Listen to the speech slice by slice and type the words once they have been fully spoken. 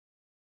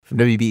From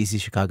WBEZ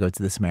Chicago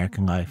to This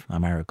American Life,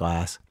 I'm Ira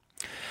Glass.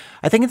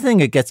 I think the thing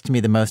that gets to me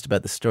the most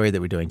about the story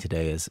that we're doing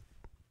today is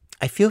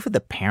I feel for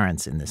the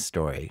parents in this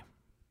story.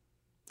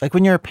 Like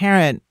when you're a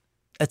parent,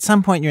 at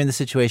some point you're in the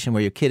situation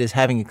where your kid is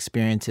having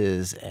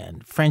experiences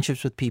and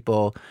friendships with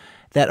people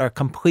that are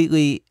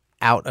completely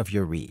out of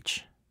your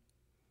reach,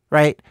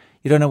 right?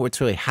 You don't know what's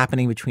really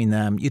happening between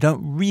them. You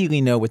don't really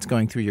know what's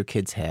going through your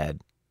kid's head.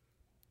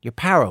 You're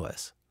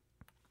powerless.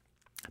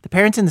 The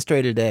parents in the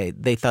story today,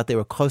 they thought they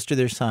were close to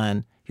their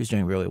son. He was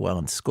doing really well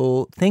in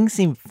school. Things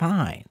seemed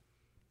fine.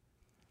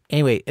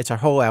 Anyway, it's our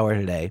whole hour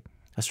today,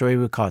 a story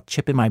we call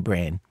Chip in My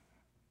Brain.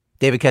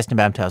 David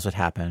Kestenbaum tells what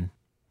happened,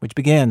 which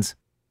begins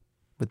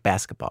with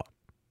basketball.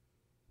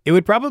 It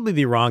would probably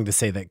be wrong to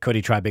say that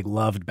Cody Triebig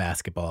loved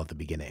basketball at the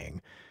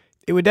beginning.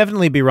 It would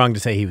definitely be wrong to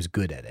say he was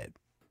good at it.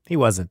 He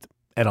wasn't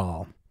at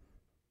all.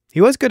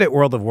 He was good at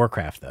World of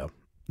Warcraft, though,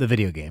 the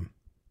video game.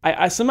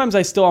 I sometimes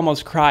I still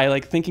almost cry,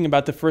 like thinking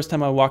about the first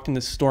time I walked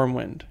into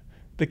Stormwind,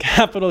 the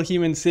capital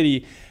human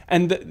city,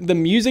 and the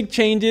music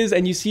changes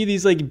and you see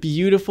these like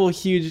beautiful,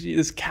 huge,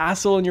 this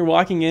castle and you're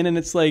walking in and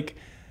it's like,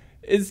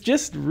 it's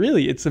just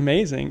really, it's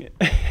amazing.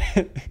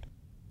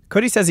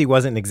 Cody says he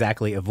wasn't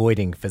exactly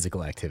avoiding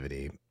physical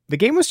activity. The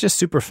game was just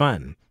super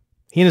fun.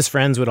 He and his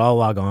friends would all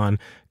log on,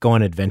 go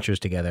on adventures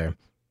together.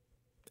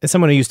 As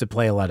someone who used to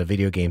play a lot of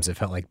video games, it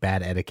felt like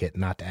bad etiquette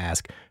not to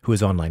ask who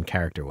his online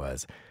character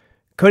was.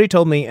 Cody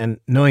told me, and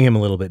knowing him a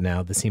little bit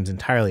now, this seems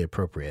entirely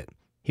appropriate.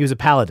 He was a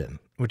paladin,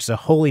 which is a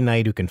holy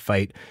knight who can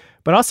fight,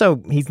 but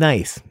also he's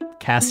nice,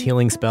 casts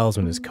healing spells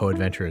when his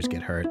co-adventurers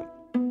get hurt.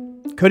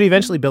 Cody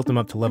eventually built him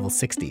up to level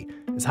 60,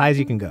 as high as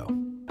you can go.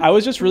 I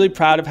was just really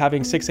proud of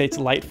having 6/8's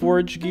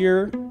Lightforge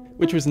gear,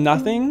 which was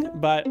nothing,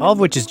 but... All of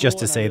which is just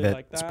to say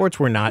that sports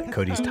were not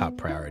Cody's top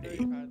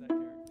priority.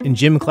 In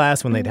gym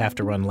class, when they'd have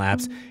to run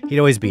laps, he'd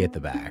always be at the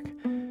back.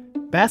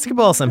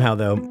 Basketball, somehow,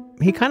 though,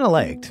 he kind of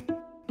liked.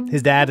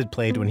 His dad had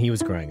played when he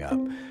was growing up.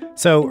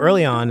 So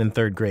early on in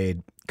third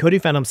grade, Cody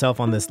found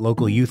himself on this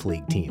local youth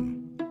league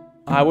team.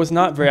 I was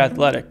not very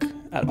athletic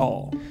at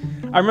all.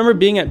 I remember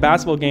being at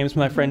basketball games with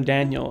my friend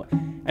Daniel,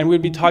 and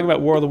we'd be talking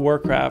about World of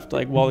Warcraft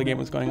like while the game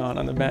was going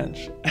on the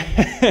bench.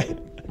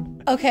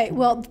 Okay,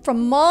 well,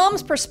 from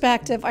Mom's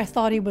perspective, I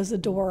thought he was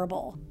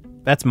adorable.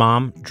 That's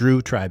Mom,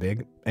 Drew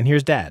Triebig, and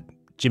here's Dad,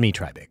 Jimmy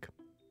Triebig.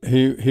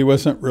 He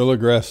wasn't real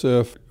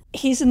aggressive.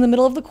 He's in the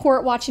middle of the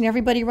court watching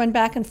everybody run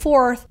back and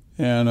forth.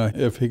 And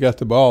if he got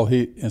the ball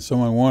and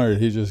someone wanted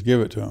it, he'd just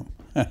give it to him.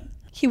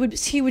 He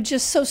would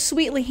just so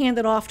sweetly hand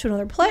it off to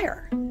another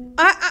player.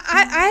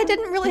 I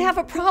didn't really have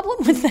a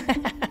problem with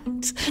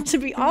that. To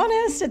be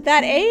honest, at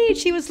that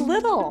age, he was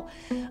little.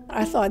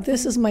 I thought,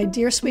 this is my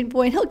dear sweet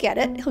boy, and he'll get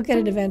it. He'll get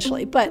it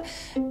eventually. But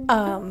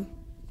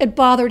it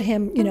bothered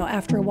him,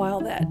 after a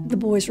while that the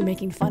boys were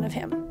making fun of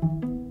him.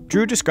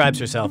 Drew describes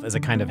herself as a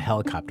kind of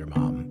helicopter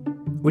mom,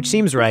 which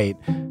seems right.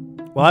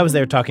 While I was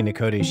there talking to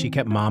Cody, she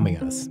kept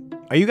momming us.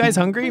 Are you guys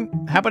hungry?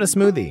 How about a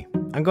smoothie?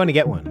 I'm going to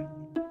get one.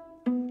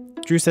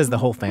 Drew says the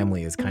whole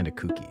family is kind of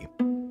kooky.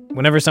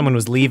 Whenever someone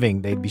was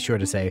leaving, they'd be sure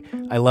to say,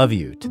 I love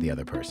you, to the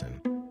other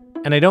person.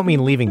 And I don't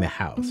mean leaving the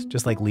house,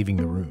 just like leaving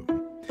the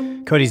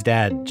room. Cody's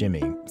dad,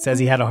 Jimmy, says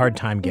he had a hard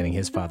time getting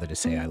his father to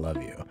say, I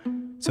love you.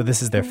 So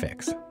this is their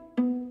fix.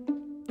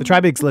 The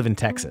Triebigs live in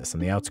Texas, on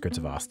the outskirts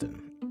of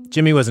Austin.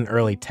 Jimmy was an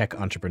early tech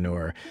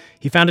entrepreneur.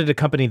 He founded a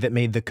company that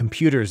made the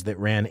computers that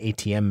ran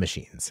ATM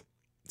machines.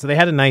 So they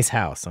had a nice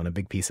house on a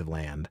big piece of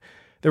land.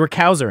 There were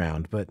cows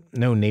around, but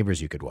no neighbors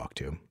you could walk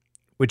to,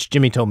 which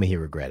Jimmy told me he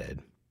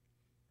regretted.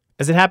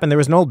 As it happened, there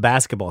was an old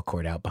basketball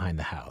court out behind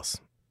the house.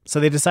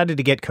 So they decided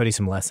to get Cody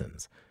some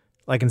lessons.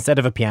 Like instead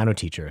of a piano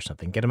teacher or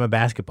something, get him a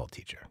basketball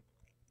teacher.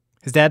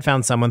 His dad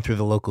found someone through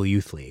the local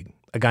youth league,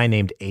 a guy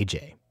named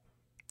AJ.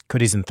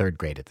 Cody's in third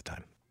grade at the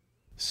time.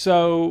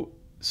 So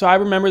I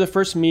remember the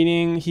first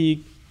meeting,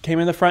 he came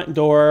in the front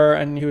door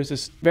and he was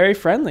just very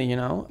friendly,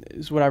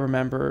 is what I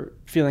remember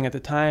feeling at the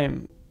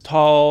time.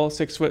 Tall,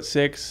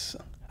 6'6".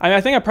 I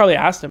think I probably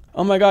asked him,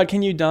 oh my God,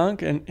 can you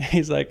dunk? And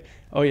he's like,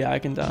 oh yeah, I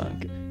can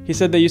dunk. He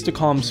said they used to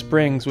call him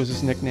Springs was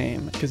his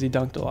nickname because he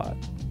dunked a lot.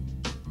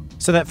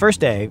 So that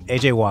first day,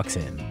 AJ walks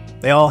in.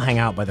 They all hang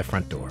out by the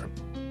front door.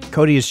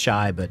 Cody is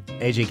shy, but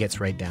AJ gets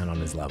right down on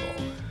his level.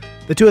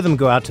 The two of them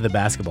go out to the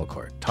basketball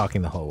court,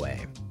 talking the whole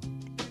way.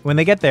 When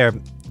they get there,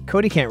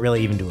 Cody can't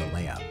really even do a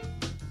layup.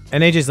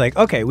 And AJ's like,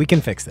 okay, we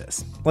can fix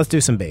this. Let's do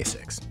some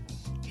basics.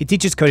 He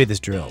teaches Cody this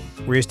drill,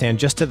 where you stand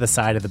just to the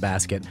side of the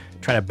basket,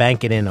 try to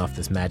bank it in off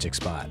this magic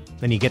spot.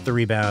 Then you get the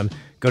rebound,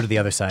 go to the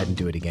other side and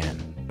do it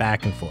again.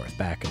 Back and forth,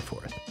 back and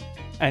forth.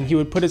 And he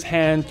would put his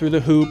hand through the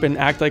hoop and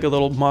act like a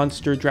little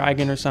monster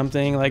dragon or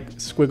something, like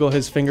squiggle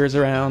his fingers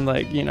around,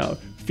 like,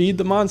 feed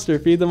the monster,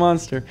 feed the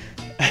monster.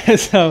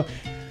 So,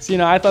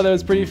 I thought that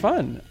was pretty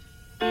fun.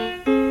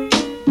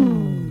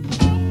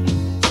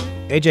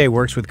 AJ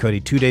works with Cody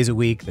 2 days a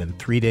week, then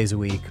 3 days a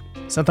week.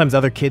 Sometimes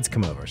other kids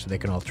come over so they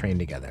can all train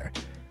together.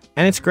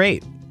 And it's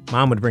great.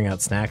 Mom would bring out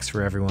snacks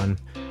for everyone.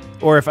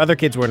 Or if other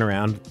kids weren't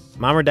around,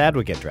 Mom or Dad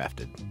would get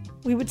drafted.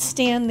 We would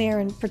stand there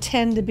and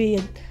pretend to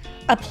be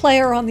a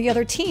player on the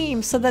other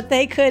team so that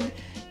they could,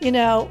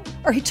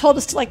 or he told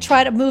us to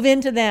try to move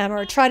into them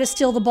or try to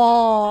steal the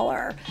ball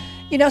or,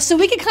 so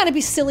we could kind of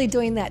be silly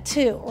doing that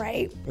too,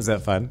 right? Was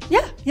that fun?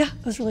 Yeah,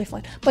 it was really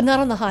fun, but not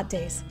on the hot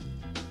days.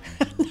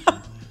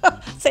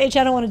 Say, I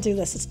don't want to do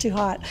this. It's too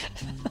hot.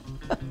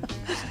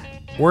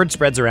 Word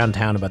spreads around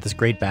town about this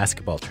great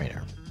basketball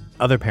trainer.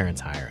 Other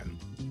parents hire him.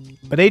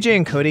 But AJ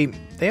and Cody,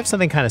 they have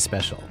something kind of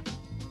special.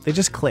 They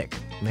just click,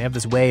 and they have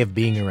this way of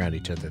being around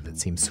each other that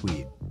seems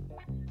sweet.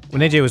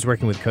 When AJ was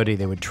working with Cody,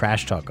 they would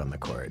trash talk on the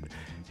court,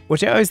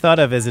 which I always thought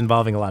of as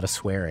involving a lot of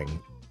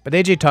swearing. But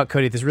AJ taught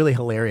Cody this really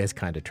hilarious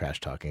kind of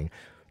trash talking,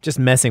 just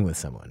messing with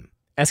someone,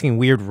 asking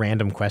weird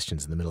random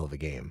questions in the middle of a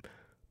game.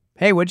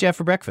 Hey, what'd you have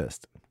for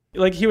breakfast?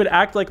 He would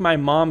act like my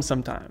mom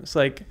sometimes.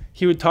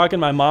 He would talk in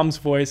my mom's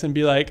voice and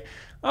be like,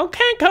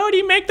 okay,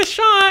 Cody, make the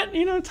shot.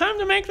 Time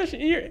to make the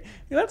shot.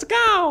 Let's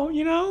go.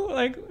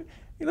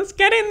 Let's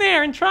get in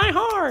there and try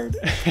hard.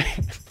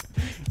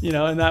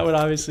 And that would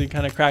obviously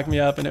kind of crack me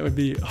up and it would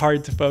be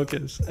hard to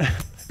focus.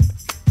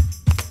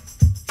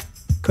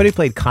 Cody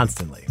played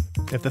constantly.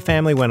 If the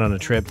family went on a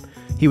trip,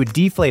 he would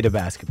deflate a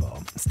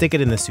basketball, stick it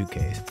in the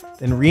suitcase,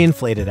 then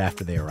reinflate it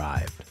after they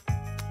arrived.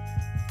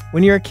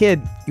 When you're a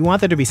kid, you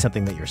want there to be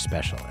something that you're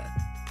special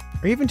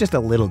at, or even just a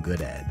little good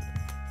at.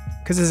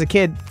 Because as a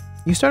kid,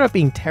 you start off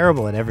being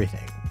terrible at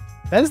everything.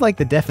 That is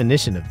the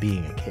definition of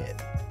being a kid.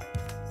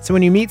 So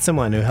when you meet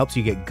someone who helps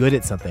you get good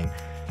at something,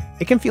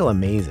 it can feel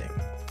amazing.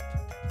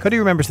 Cody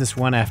remembers this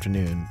one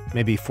afternoon,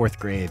 maybe 4th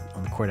grade,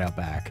 on the court out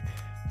back,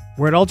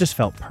 where it all just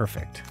felt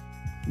perfect.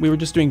 We were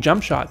just doing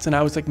jump shots and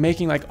I was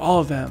making all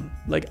of them,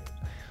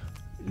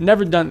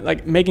 never done,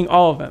 making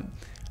all of them.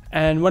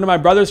 And one of my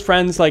brother's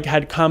friends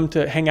had come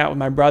to hang out with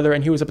my brother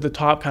and he was up at the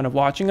top kind of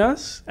watching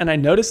us. And I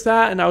noticed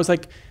that and I was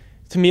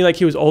to me,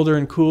 he was older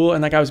and cool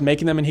and I was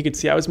making them and he could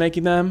see I was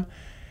making them.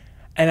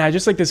 And I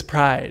just this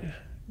pride,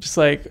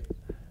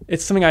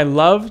 it's something I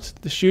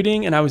loved, the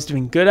shooting, and I was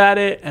doing good at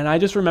it. And I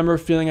just remember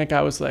feeling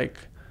I was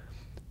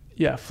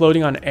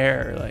floating on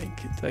air.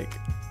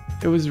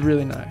 It was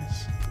really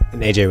nice.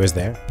 And AJ was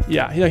there?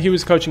 Yeah, he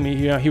was coaching me.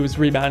 He was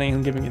rebounding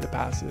and giving me the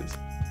passes.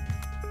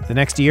 The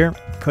next year,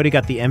 Cody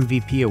got the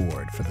MVP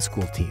award for the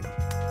school team.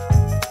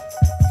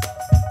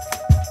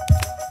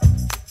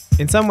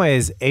 In some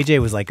ways,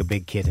 AJ was like a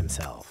big kid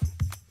himself.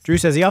 Drew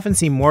says he often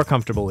seemed more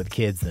comfortable with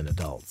kids than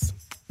adults.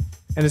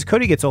 And as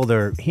Cody gets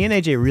older, he and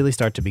AJ really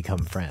start to become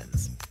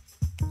friends.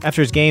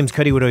 After his games,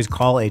 Cody would always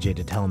call AJ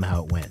to tell him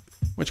how it went.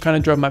 Which kind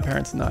of drove my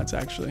parents nuts,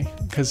 actually,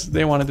 because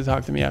they wanted to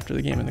talk to me after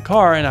the game in the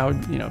car, and I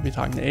would, be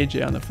talking to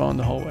AJ on the phone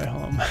the whole way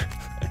home.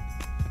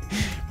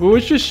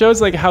 Which just shows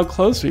how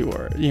close we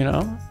were,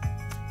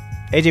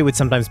 AJ would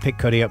sometimes pick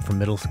Cody up from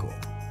middle school.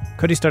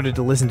 Cody started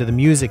to listen to the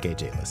music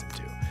AJ listened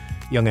to.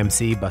 Young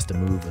MC, Bust a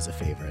Move was a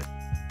favorite.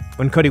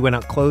 When Cody went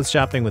out clothes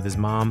shopping with his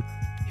mom,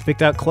 he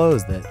picked out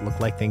clothes that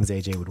looked like things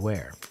AJ would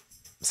wear.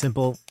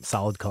 Simple,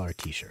 solid color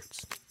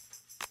t-shirts.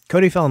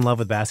 Cody fell in love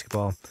with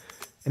basketball,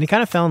 and he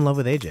kind of fell in love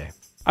with AJ.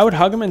 I would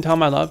hug him and tell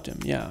him I loved him,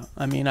 yeah.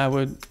 I mean, I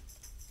would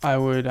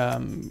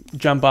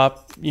jump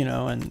up,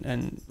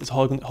 and was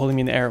holding me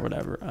in the air or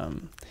whatever.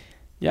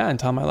 And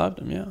tell him I loved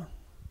him, yeah.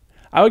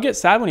 I would get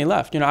sad when he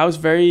left. I was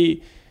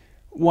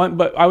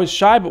but I was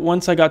shy, but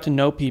once I got to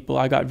know people,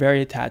 I got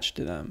very attached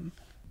to them.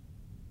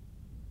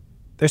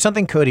 There's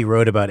something Cody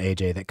wrote about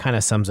AJ that kind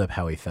of sums up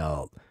how he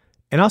felt,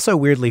 and also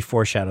weirdly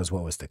foreshadows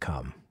what was to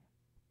come.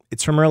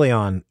 It's from early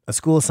on, a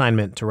school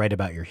assignment to write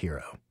about your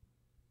hero.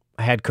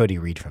 I had Cody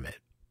read from it.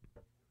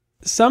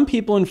 Some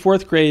people in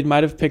 4th grade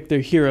might have picked their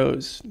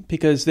heroes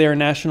because they are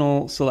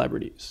national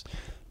celebrities,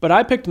 but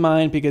I picked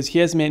mine because he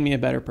has made me a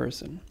better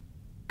person.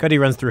 Cody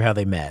runs through how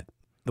they met,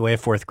 the way a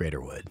 4th grader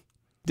would.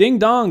 Ding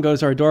dong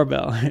goes our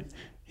doorbell.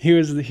 He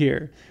was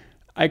here.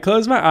 I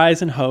closed my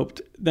eyes and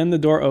hoped. Then the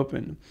door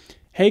opened.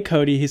 Hey,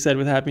 Cody, he said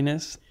with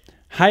happiness.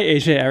 Hi,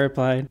 AJ, I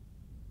replied.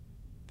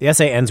 The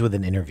essay ends with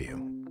an interview.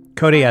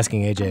 Cody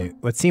asking AJ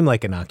what seemed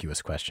like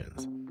innocuous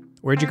questions.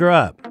 Where'd you grow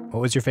up?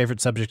 What was your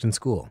favorite subject in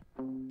school?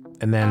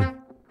 And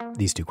then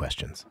these 2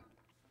 questions.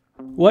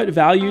 What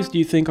values do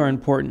you think are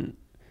important?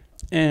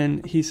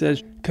 And he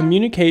says,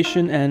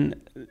 communication and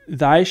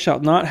thou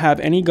shalt not have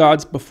any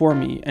gods before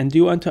me, and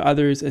do unto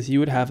others as you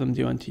would have them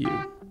do unto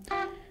you.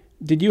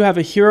 Did you have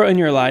a hero in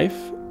your life?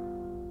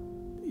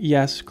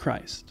 Yes,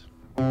 Christ.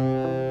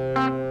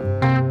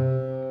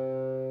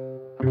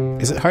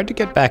 Is it hard to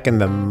get back in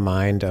the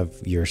mind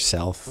of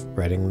yourself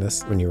writing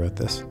this when you wrote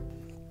this?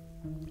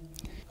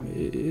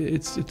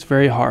 It's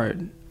very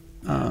hard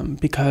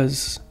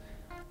because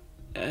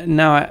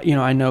now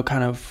I know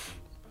kind of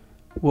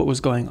what was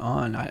going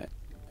on.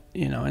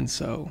 And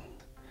so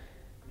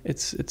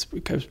it's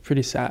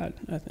pretty sad,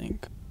 I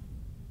think.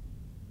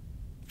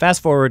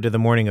 Fast forward to the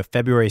morning of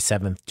February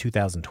 7th,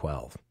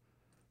 2012.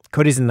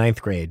 Cody's in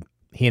 9th grade.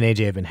 He and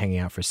AJ have been hanging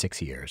out for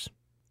 6 years.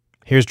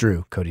 Here's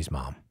Drew, Cody's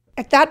mom.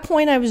 At that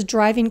point, I was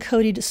driving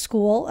Cody to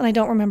school, and I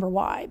don't remember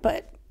why,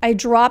 but I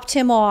dropped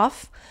him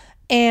off.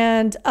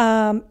 And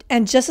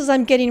just as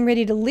I'm getting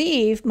ready to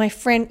leave, my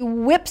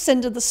friend whips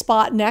into the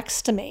spot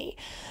next to me.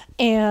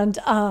 And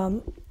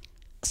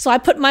so I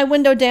put my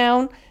window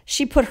down,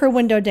 she put her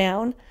window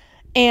down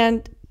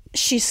and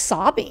she's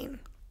sobbing.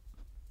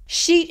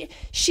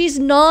 She's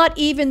not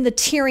even the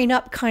tearing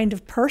up kind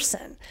of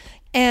person.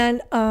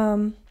 And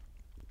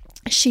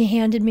she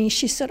handed me,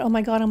 she said, oh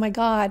my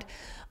God,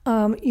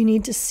 you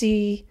need to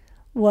see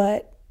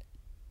what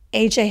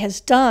AJ has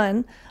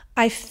done.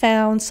 I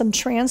found some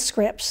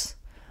transcripts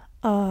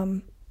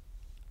with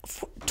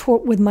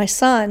my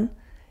son.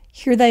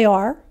 Here they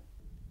are.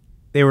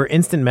 They were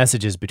instant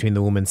messages between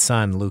the woman's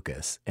son,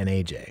 Lucas, and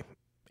AJ.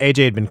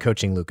 AJ had been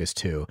coaching Lucas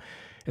too,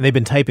 and they'd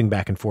been typing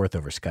back and forth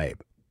over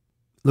Skype.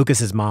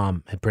 Lucas's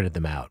mom had printed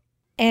them out.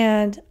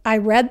 And I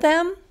read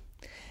them,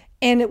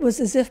 and it was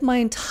as if my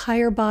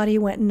entire body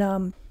went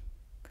numb.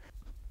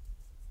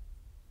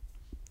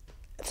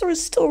 It's sort of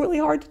still really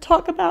hard to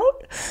talk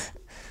about.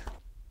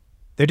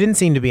 There didn't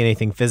seem to be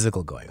anything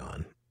physical going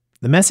on.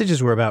 The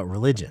messages were about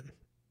religion,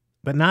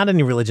 but not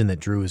any religion that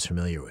Drew was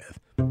familiar with.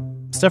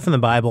 Stuff from the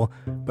Bible,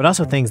 but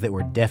also things that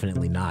were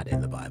definitely not in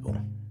the Bible.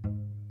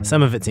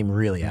 Some of it seemed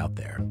really out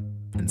there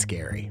and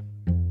scary.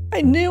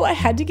 I knew I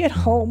had to get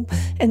home,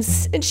 and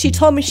she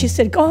told me, she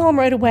said, go home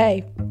right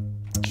away.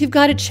 You've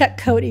got to check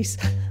Cody's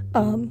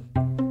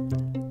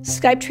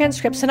Skype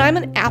transcripts. And I'm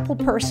an Apple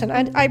person.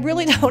 I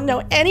really don't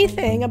know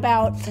anything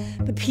about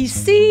the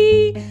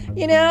PC,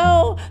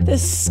 the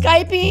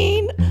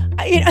Skyping,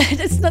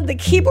 it's not the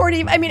keyboard.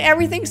 I mean,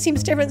 everything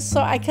seems different.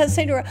 So I kept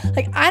saying to her,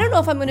 I don't know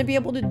if I'm going to be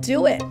able to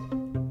do it.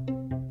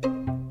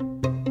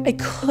 I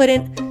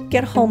couldn't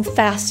get home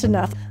fast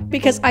enough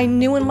because I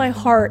knew in my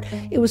heart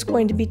it was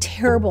going to be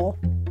terrible.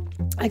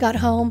 I got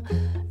home,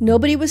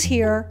 nobody was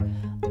here,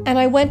 and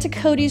I went to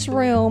Cody's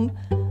room,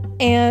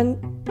 and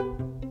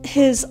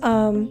his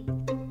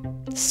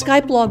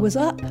Skype log was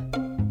up.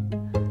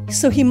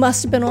 So he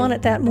must have been on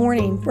it that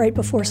morning, right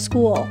before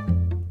school.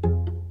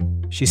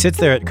 She sits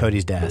there at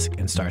Cody's desk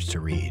and starts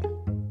to read.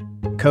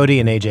 Cody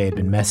and AJ had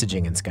been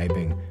messaging and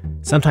Skyping,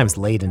 sometimes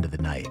late into the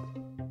night,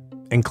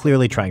 and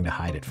clearly trying to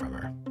hide it from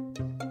her.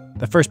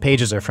 The first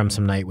pages are from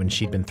some night when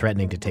she'd been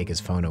threatening to take his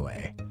phone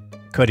away.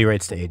 Cody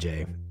writes to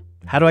AJ,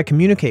 how do I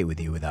communicate with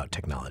you without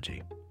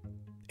technology?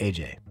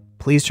 AJ,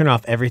 please turn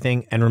off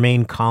everything and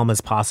remain calm as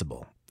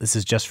possible. This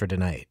is just for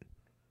tonight.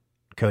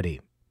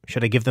 Cody,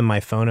 should I give them my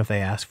phone if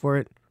they ask for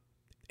it?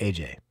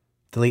 AJ,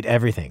 delete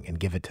everything and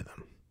give it to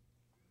them.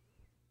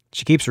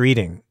 She keeps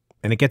reading,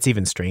 and it gets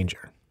even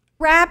stranger.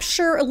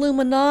 Rapture,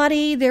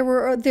 Illuminati, there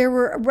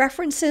were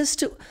references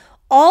to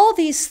all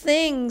these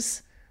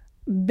things,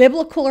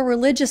 biblical or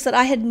religious, that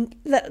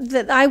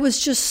I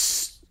was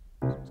just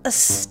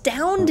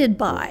astounded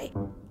by.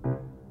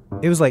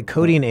 It was like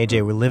Cody and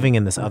AJ were living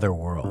in this other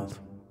world,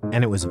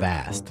 and it was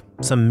vast,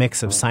 some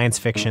mix of science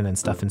fiction and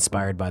stuff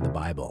inspired by the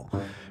Bible,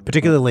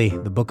 particularly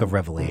the book of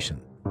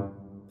Revelation.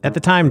 At the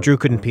time, Drew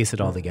couldn't piece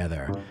it all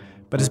together,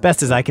 but as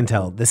best as I can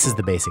tell, this is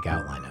the basic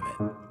outline of it.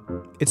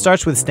 It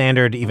starts with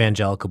standard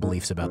evangelical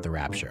beliefs about the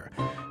rapture,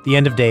 the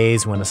end of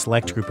days when a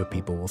select group of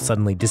people will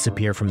suddenly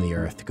disappear from the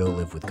earth to go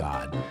live with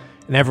God,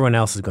 and everyone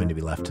else is going to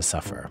be left to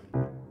suffer.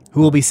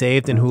 Who will be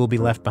saved and who will be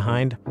left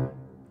behind?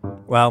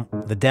 Well,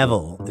 the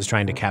devil is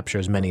trying to capture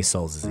as many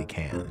souls as he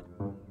can.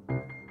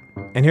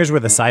 And here's where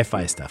the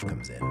sci-fi stuff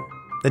comes in.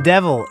 The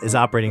devil is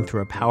operating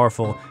through a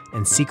powerful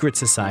and secret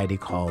society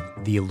called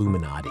the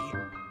Illuminati.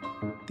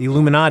 The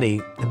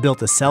Illuminati have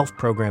built a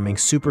self-programming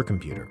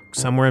supercomputer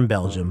somewhere in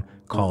Belgium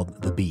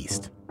called the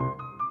Beast.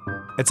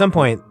 At some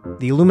point,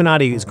 the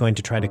Illuminati is going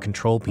to try to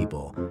control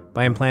people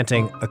by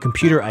implanting a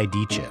computer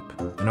ID chip,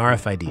 an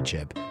RFID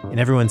chip, in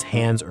everyone's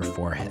hands or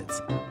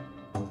foreheads.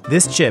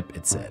 This chip,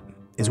 it said,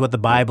 is what the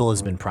Bible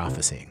has been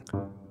prophesying,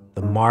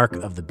 the mark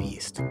of the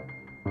beast.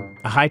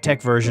 A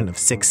high-tech version of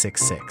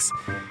 666.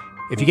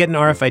 If you get an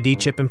RFID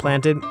chip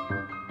implanted,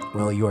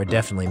 well, you are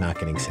definitely not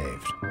getting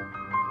saved.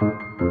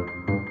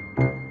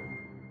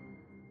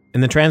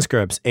 In the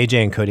transcripts,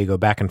 AJ and Cody go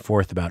back and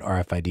forth about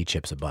RFID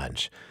chips a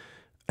bunch.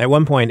 At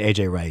one point,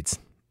 AJ writes,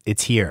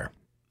 "It's here.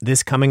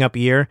 This coming up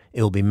year,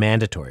 it will be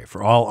mandatory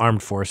for all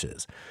armed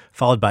forces,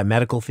 followed by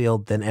medical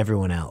field, then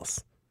everyone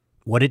else.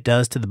 What it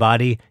does to the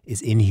body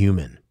is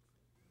inhuman."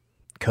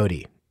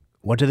 Cody,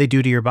 what do they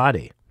do to your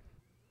body?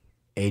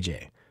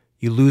 AJ,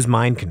 you lose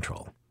mind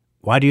control.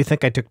 Why do you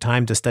think I took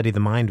time to study the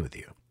mind with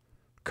you?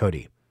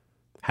 Cody,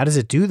 how does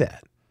it do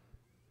that?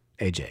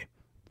 AJ,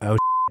 oh,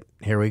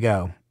 here we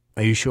go.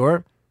 Are you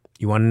sure?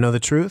 You want to know the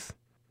truth?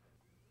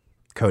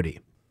 Cody,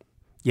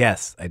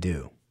 yes, I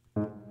do.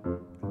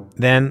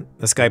 Then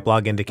the Skype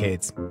log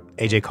indicates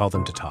AJ called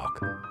him to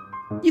talk.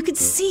 You could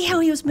see how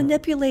he was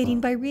manipulating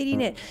by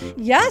reading it.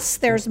 Yes,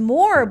 there's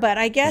more, but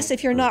I guess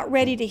if you're not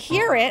ready to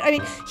hear it, I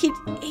mean,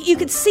 you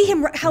could see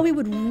him, how he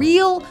would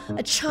reel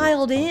a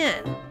child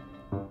in.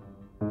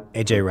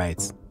 AJ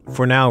writes,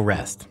 "For now,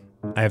 rest.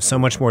 I have so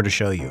much more to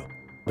show you,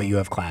 but you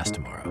have class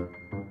tomorrow."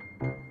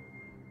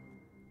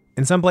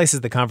 In some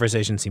places, the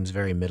conversation seems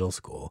very middle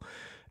school,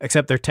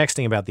 except they're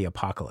texting about the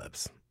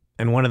apocalypse,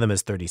 and one of them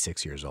is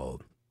 36 years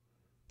old.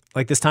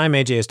 Like this time,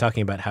 AJ is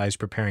talking about how he's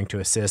preparing to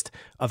assist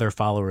other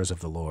followers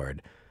of the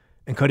Lord,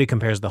 and Cody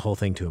compares the whole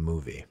thing to a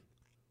movie.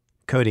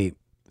 Cody,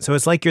 So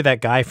it's like you're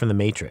that guy from The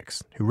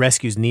Matrix who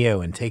rescues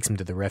Neo and takes him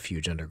to the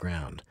refuge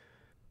underground.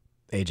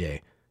 AJ,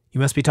 you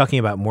must be talking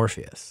about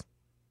Morpheus.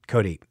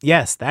 Cody,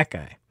 yes, that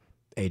guy.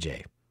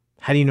 AJ,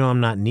 how do you know I'm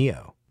not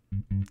Neo?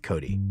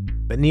 Cody,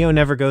 but Neo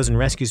never goes and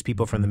rescues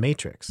people from the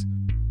Matrix.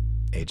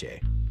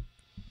 AJ,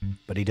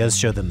 but he does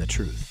show them the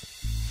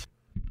truth.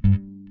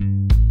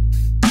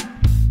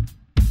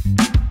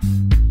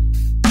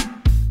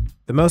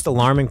 The most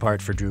alarming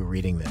part for Drew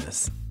reading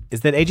this is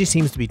that AJ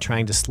seems to be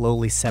trying to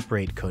slowly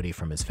separate Cody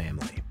from his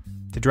family,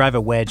 to drive a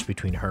wedge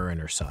between her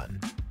and her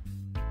son.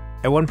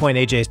 At one point,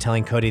 AJ is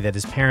telling Cody that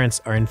his parents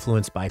are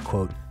influenced by,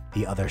 quote,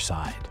 the other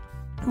side.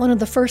 One of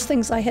the first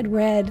things I had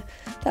read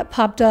that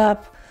popped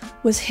up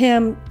was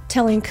him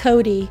telling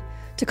Cody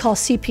to call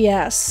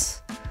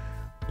CPS.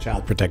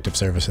 Child Protective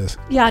Services.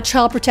 Yeah,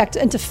 Child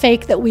Protective, and to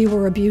fake that we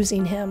were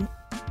abusing him.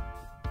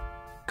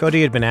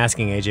 Cody had been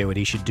asking AJ what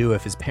he should do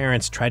if his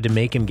parents tried to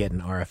make him get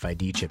an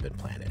RFID chip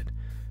implanted.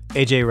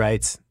 AJ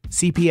writes,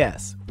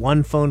 CPS,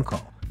 one phone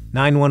call,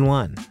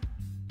 911.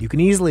 You can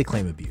easily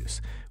claim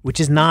abuse, which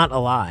is not a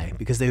lie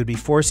because they would be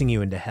forcing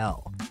you into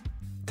hell.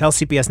 Tell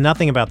CPS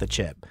nothing about the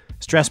chip,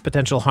 stress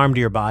potential harm to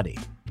your body,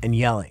 and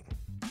yelling.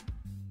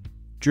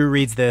 Drew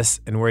reads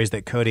this and worries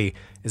that Cody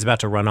is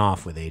about to run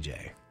off with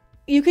AJ.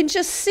 You can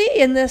just see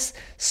in this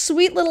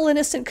sweet little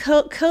innocent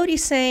Cody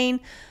saying,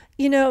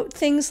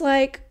 things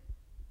like,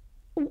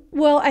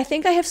 well, I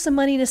think I have some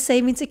money in a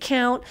savings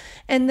account.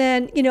 And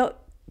then,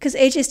 because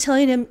AJ's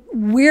telling him,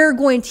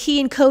 he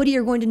and Cody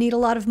are going to need a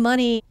lot of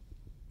money.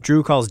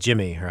 Drew calls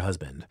Jimmy, her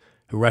husband,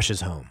 who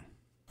rushes home.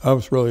 I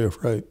was really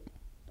afraid.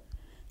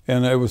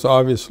 And it was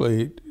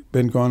obviously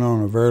been going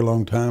on a very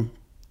long time.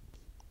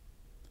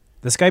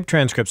 The Skype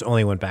transcripts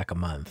only went back a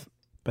month,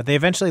 but they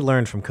eventually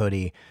learned from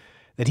Cody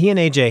that he and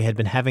AJ had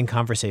been having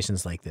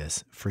conversations like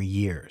this for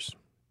years,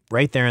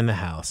 right there in the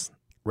house,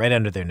 right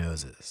under their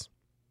noses.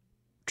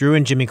 Drew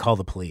and Jimmy call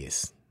the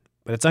police,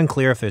 but it's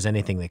unclear if there's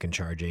anything they can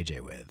charge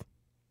AJ with.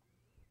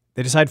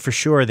 They decide for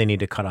sure they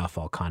need to cut off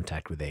all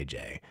contact with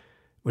AJ,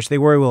 which they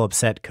worry will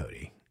upset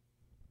Cody.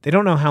 They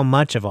don't know how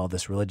much of all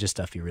this religious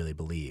stuff he really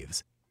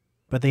believes,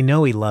 but they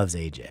know he loves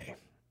AJ.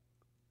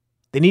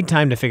 They need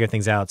time to figure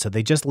things out, so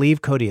they just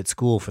leave Cody at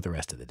school for the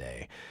rest of the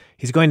day.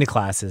 He's going to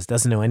classes,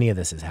 doesn't know any of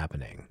this is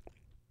happening.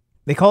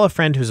 They call a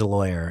friend who's a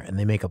lawyer, and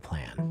they make a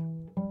plan.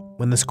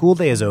 When the school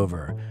day is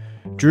over,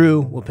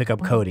 Drew will pick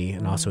up Cody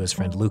and also his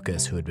friend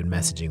Lucas, who had been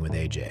messaging with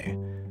AJ.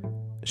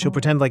 She'll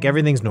pretend like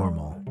everything's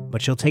normal,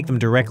 but she'll take them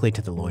directly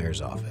to the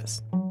lawyer's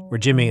office, where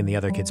Jimmy and the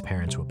other kids'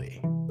 parents will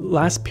be.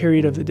 Last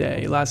period of the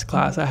day, last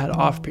class, I had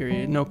off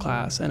period, no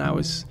class, and I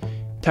was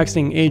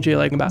texting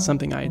AJ about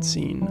something I had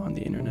seen on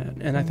the internet,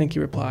 and I think he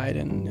replied,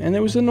 and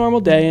it was a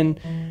normal day, and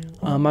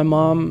my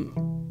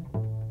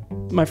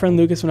friend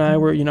Lucas and I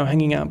were,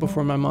 hanging out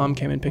before my mom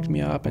came and picked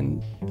me up,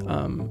 and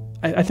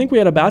I think we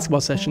had a basketball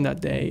session that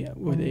day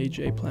with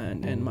AJ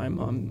planned, and my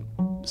mom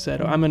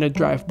said, I'm going to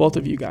drive both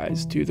of you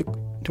guys to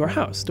our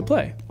house to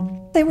play.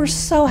 They were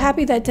so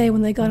happy that day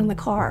when they got in the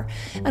car,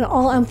 and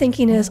all I'm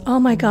thinking is, oh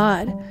my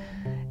God,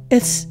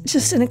 it's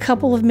just in a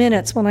couple of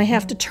minutes when I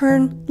have to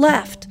turn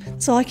left.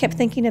 That's all I kept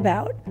thinking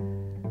about.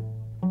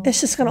 It's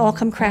just going to all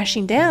come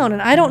crashing down,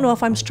 and I don't know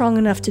if I'm strong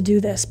enough to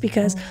do this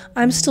because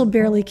I'm still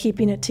barely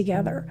keeping it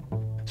together.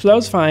 So that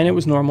was fine. It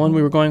was normal, and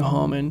we were going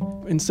home, and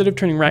instead of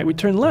turning right, we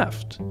turned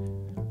left.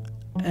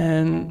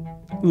 And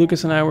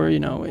Lucas and I were,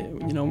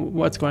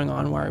 what's going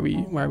on? Why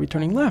are we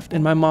turning left?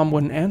 And my mom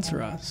wouldn't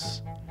answer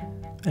us,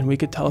 and we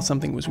could tell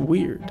something was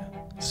weird.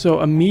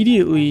 So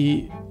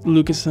immediately,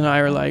 Lucas and I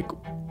are like,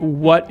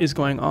 what is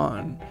going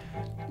on?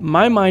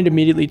 My mind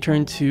immediately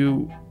turned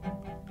to,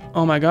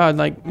 oh my God,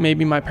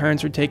 maybe my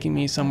parents are taking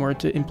me somewhere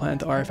to implant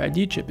the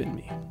RFID chip in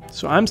me.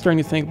 So I'm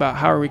starting to think about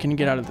how are we going to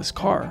get out of this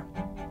car?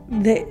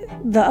 The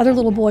other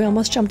little boy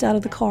almost jumped out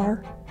of the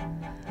car,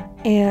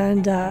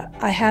 and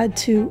I had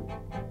to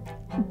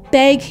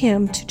beg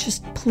him to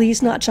just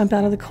please not jump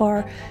out of the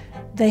car.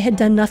 They had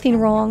done nothing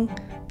wrong.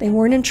 They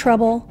weren't in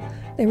trouble.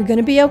 They were going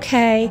to be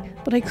okay,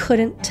 but I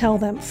couldn't tell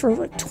them.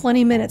 For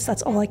 20 minutes,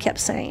 that's all I kept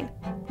saying.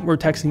 We're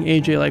texting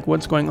AJ,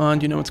 what's going on?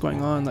 Do you know what's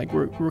going on?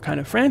 We're kind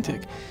of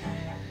frantic.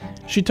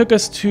 She took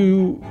us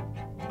to,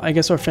 I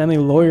guess, our family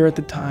lawyer at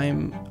the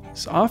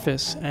time's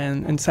office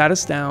and sat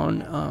us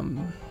down,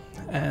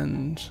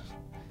 and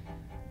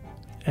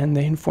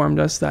they informed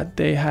us that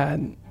they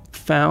had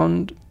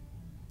found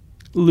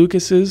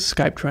Lucas's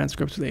Skype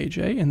transcripts with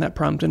AJ, and that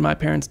prompted my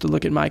parents to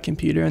look at my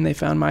computer, and they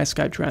found my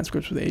Skype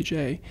transcripts with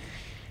AJ,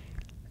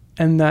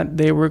 and that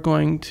they were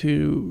going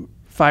to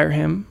fire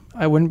him.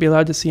 I wouldn't be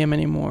allowed to see him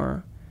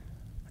anymore,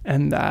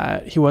 and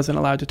that he wasn't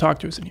allowed to talk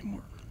to us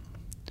anymore.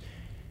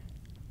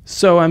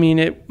 So,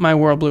 my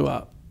world blew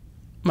up.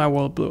 My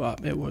world blew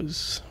up. It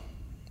was,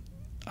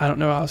 I don't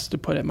know how else to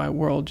put it. My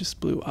world just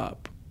blew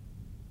up.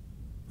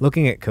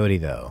 Looking at Cody,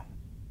 though,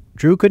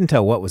 Drew couldn't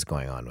tell what was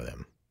going on with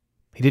him.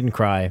 He didn't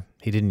cry.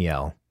 He didn't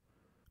yell.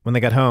 When they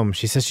got home,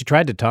 she says she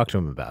tried to talk to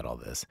him about all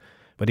this,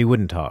 but he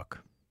wouldn't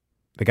talk.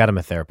 They got him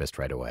a therapist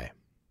right away.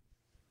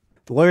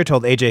 The lawyer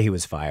told AJ he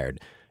was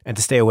fired and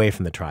to stay away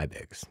from the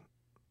Tribigs.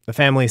 The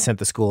family sent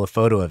the school a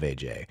photo of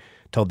AJ,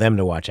 told them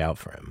to watch out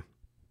for him.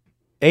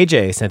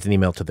 AJ sent an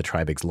email to the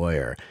Tribig's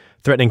lawyer,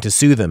 threatening to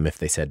sue them if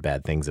they said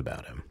bad things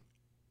about him.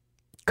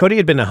 Cody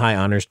had been a high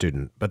honor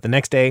student, but the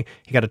next day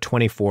he got a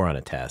 24 on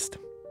a test.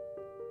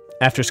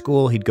 After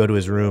school, he'd go to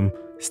his room,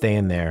 stay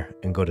in there,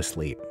 and go to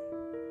sleep.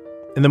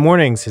 In the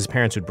mornings, his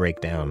parents would break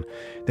down.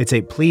 They'd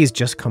say, "Please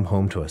just come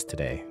home to us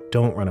today.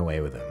 Don't run away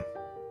with him."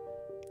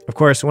 Of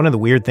course, one of the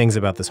weird things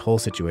about this whole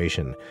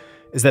situation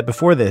is that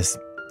before this,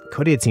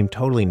 Cody had seemed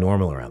totally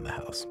normal around the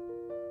house.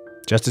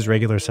 Just his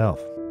regular self.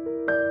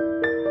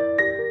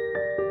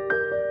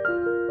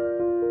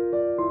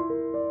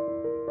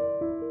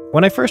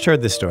 When I first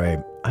heard this story,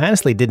 I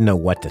honestly didn't know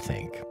what to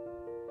think.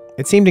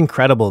 It seemed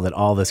incredible that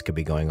all this could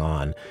be going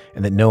on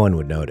and that no one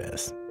would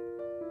notice.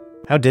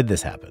 How did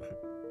this happen?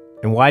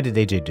 And why did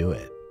AJ do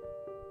it?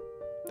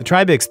 The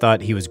Tribigs thought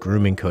he was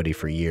grooming Cody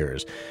for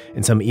years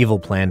in some evil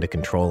plan to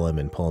control him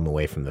and pull him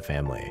away from the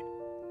family.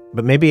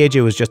 But maybe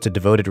AJ was just a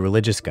devoted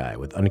religious guy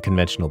with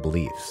unconventional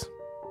beliefs.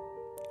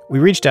 We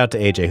reached out to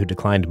AJ, who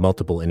declined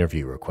multiple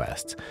interview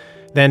requests.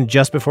 Then,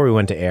 just before we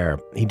went to air,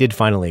 he did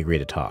finally agree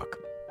to talk.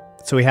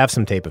 So we have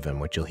some tape of him,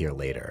 which you'll hear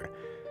later.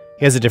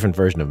 He has a different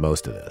version of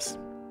most of this.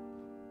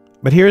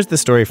 But here's the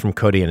story from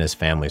Cody and his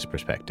family's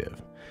perspective.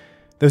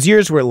 Those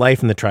years where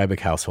life in the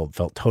Tribig household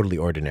felt totally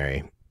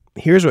ordinary,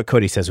 here's what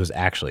Cody says was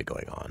actually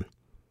going on.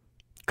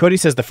 Cody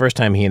says the first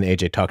time he and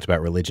AJ talked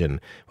about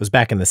religion was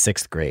back in the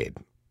 6th grade.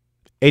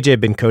 AJ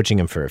had been coaching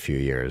him for a few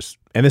years,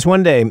 and this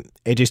one day,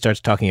 AJ starts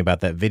talking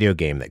about that video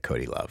game that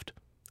Cody loved,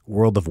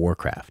 World of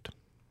Warcraft.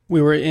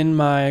 We were in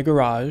my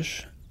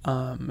garage,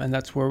 and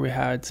that's where we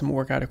had some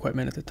workout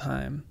equipment at the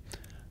time.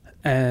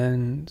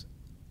 And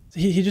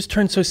he just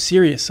turned so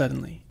serious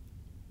suddenly.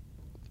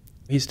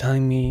 He's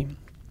telling me,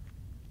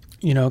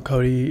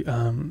 Cody,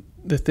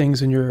 the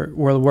things in your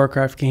World of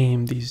Warcraft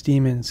game, these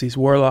demons, these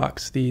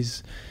warlocks,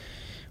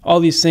 all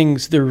these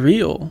things, they're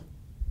real.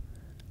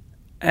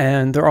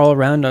 And they're all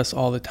around us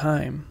all the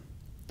time.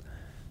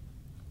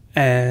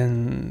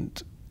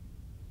 And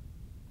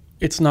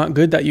it's not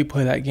good that you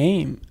play that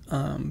game,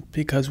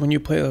 because when you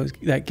play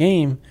that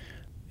game,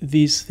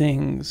 these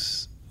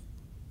things,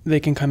 they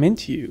can come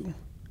into you.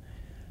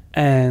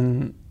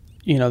 And,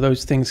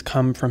 those things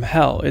come from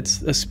hell.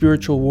 It's a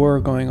spiritual war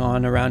going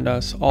on around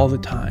us all the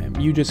time.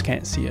 You just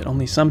can't see it.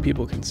 Only some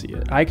people can see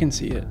it. I can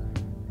see it.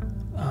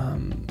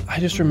 I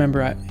just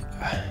remember,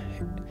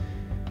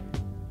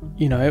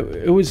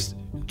 it was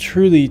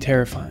truly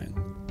terrifying.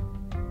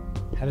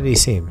 How did he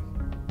seem?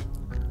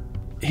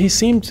 He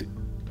seemed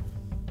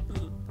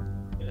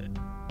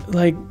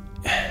like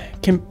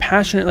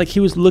compassionate, like he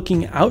was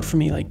looking out for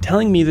me, like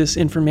telling me this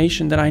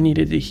information that I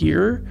needed to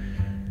hear.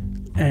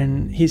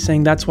 And he's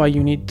saying, that's why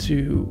you need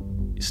to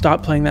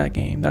stop playing that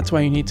game. That's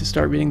why you need to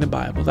start reading the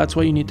Bible. That's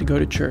why you need to go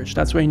to church.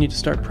 That's why you need to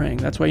start praying.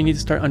 That's why you need to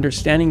start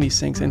understanding these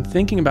things and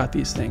thinking about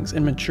these things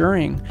and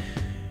maturing.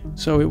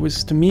 So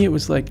to me, it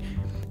was like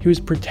he was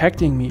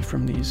protecting me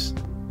from these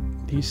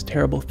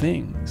terrible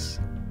things.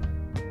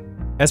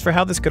 As for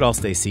how this could all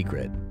stay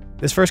secret,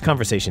 this first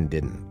conversation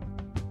didn't.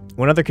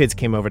 When other kids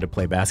came over to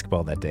play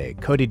basketball that day,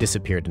 Cody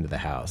disappeared into the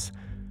house.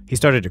 He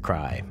started to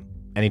cry,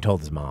 and he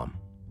told his mom.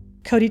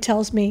 Cody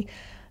tells me,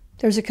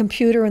 there's a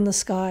computer in the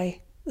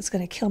sky that's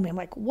going to kill me. I'm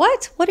like,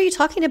 what? What are you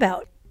talking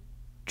about?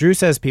 Drew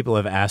says people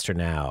have asked her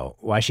now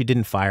why she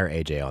didn't fire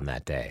AJ on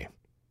that day.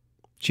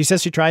 She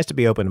says she tries to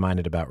be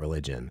open-minded about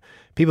religion.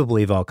 People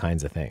believe all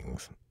kinds of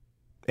things.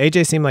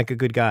 AJ seemed like a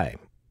good guy.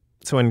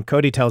 So when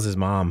Cody tells his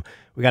mom,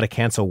 we got to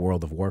cancel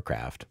World of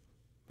Warcraft,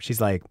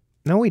 she's like,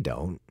 no, we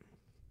don't.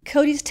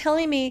 Cody's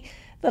telling me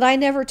that I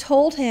never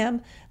told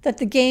him that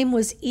the game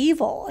was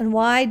evil, and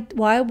why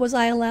was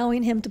I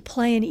allowing him to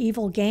play an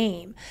evil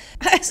game?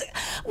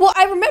 Well,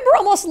 I remember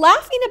almost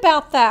laughing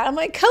about that. I'm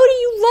like, Cody,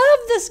 you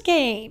love this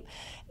game.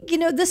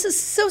 This is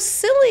so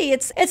silly.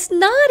 It's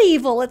not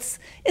evil. It's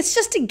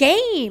just a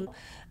game.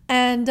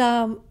 And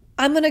I'm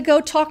going to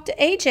go talk to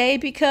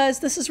AJ because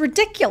this is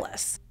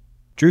ridiculous.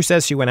 Drew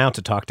says she went out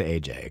to talk to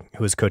AJ,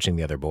 who was coaching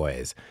the other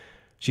boys.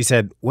 She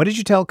said, what did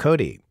you tell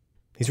Cody?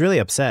 He's really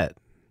upset.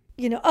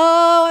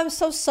 Oh, I'm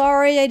so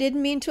sorry. I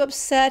didn't mean to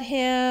upset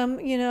him.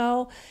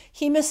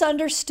 He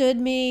misunderstood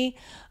me.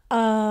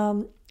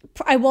 I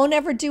won't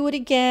ever do it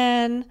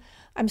again.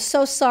 I'm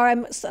so sorry.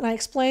 And I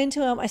explained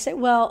to him, I said,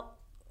 well,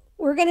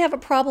 we're going to have a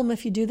problem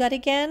if you do that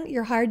again.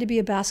 You're hired to be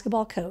a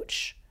basketball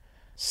coach.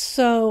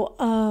 So,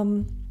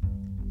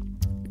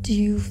 do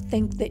you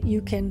think that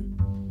you can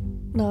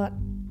not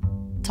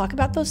talk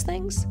about those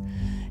things?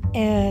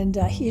 And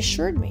he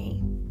assured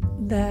me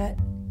that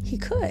he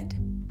could.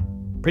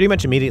 Pretty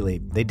much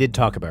immediately, they did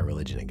talk about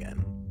religion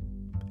again.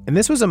 And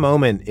this was a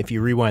moment, if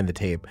you rewind the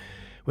tape,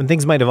 when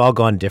things might have all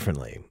gone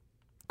differently.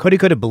 Cody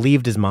could have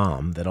believed his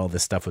mom that all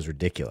this stuff was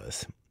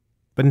ridiculous.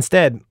 But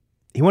instead,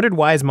 he wondered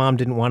why his mom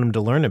didn't want him to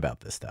learn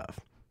about this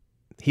stuff.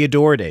 He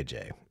adored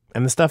AJ,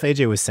 and the stuff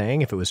AJ was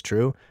saying, if it was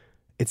true,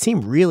 it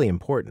seemed really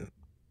important.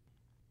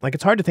 Like,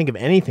 it's hard to think of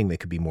anything that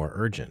could be more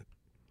urgent.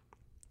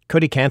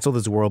 Cody canceled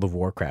his World of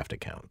Warcraft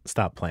account,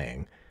 stopped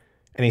playing.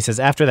 And he says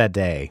after that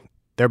day,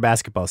 their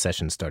basketball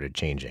sessions started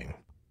changing.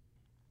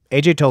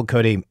 AJ told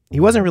Cody he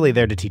wasn't really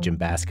there to teach him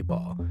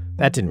basketball.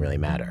 That didn't really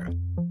matter.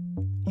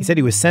 He said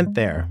he was sent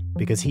there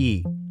because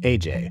he,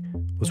 AJ,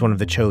 was one of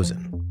the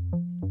chosen.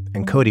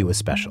 And Cody was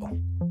special.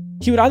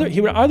 He would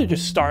either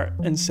just start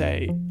and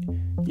say,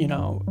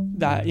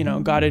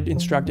 that, God had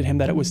instructed him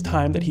that it was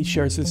time that he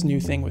shares this new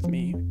thing with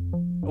me.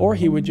 Or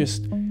he would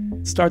just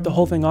start the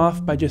whole thing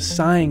off by just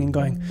sighing and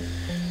going,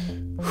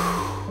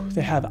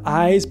 they have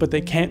eyes, but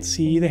they can't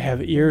see. They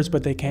have ears,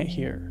 but they can't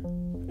hear.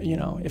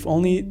 If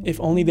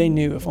only they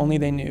knew.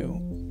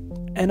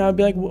 And I'd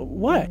be like,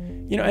 what?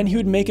 And he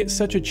would make it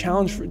such a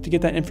challenge to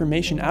get that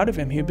information out of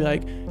him. He would be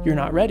like, you're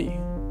not ready.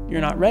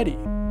 You're not ready.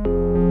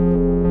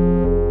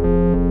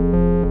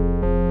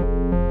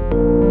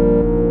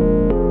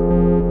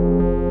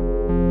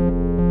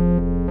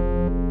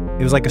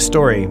 It was like a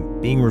story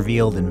being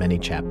revealed in many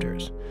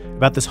chapters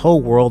about this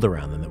whole world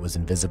around them that was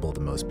invisible to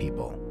most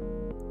people.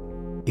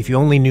 If you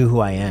only knew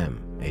who I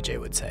am, AJ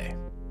would say.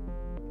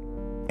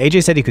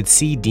 AJ said he could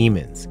see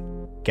demons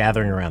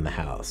gathering around the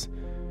house.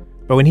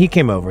 But when he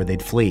came over,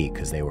 they'd flee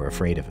because they were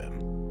afraid of him.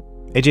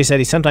 AJ said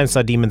he sometimes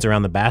saw demons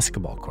around the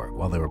basketball court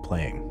while they were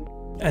playing.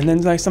 And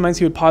then sometimes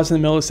he would pause in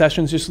the middle of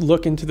sessions, just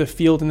look into the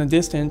field in the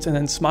distance and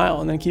then smile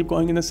and then keep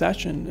going in the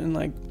session.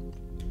 And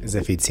as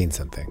if he'd seen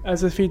something.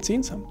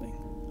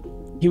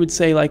 He would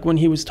say, when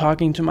he was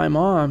talking to my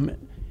mom,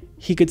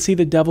 he could see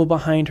the devil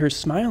behind her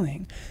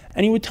smiling.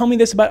 And he would tell me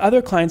this about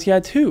other clients he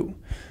had too.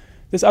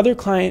 This other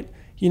client,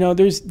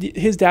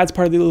 his dad's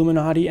part of the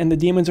Illuminati, and the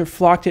demons are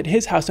flocked at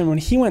his house. And when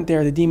he went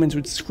there, the demons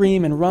would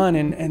scream and run,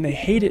 and they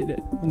hated it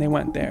when they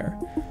went there.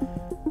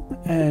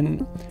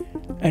 And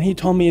he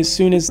told me as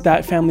soon as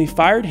that family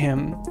fired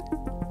him,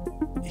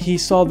 he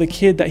saw the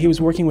kid that he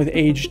was working with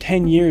age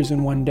 10 years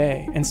in one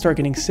day and start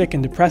getting sick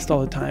and depressed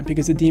all the time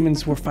because the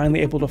demons were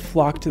finally able to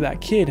flock to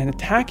that kid and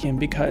attack him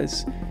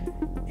because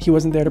he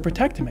wasn't there to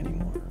protect him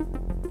anymore.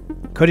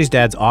 Cody's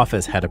dad's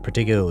office had a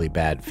particularly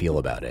bad feel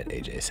about it,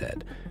 AJ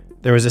said.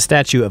 There was a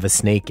statue of a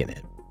snake in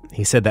it.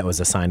 He said that was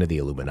a sign of the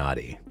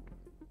Illuminati.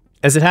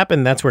 As it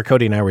happened, that's where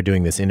Cody and I were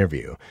doing this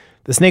interview.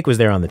 The snake was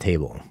there on the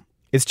table.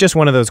 It's just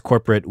one of those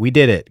corporate, we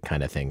did it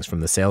kind of things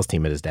from the sales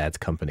team at his dad's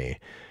company.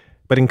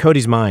 But in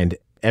Cody's mind,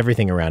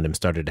 everything around him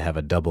started to have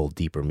a double,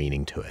 deeper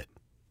meaning to it.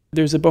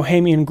 There's a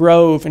Bohemian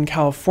Grove in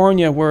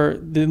California where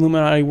the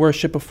Illuminati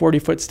worship a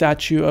 40-foot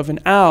statue of an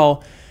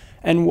owl.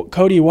 And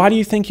Cody, why do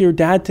you think your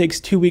dad takes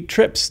 2-week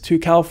trips to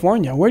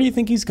California? Where do you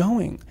think he's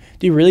going?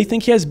 Do you really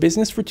think he has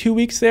business for 2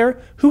 weeks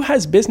there? Who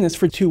has business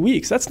for 2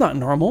 weeks? That's not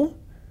normal.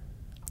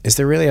 Is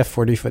there really a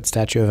 40-foot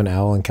statue of an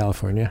owl in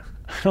California?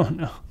 I don't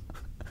know.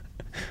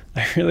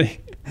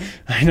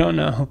 I don't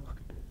know.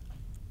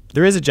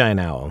 There is a giant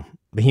owl.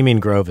 Bohemian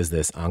Grove is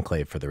this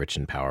enclave for the rich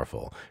and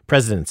powerful.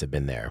 Presidents have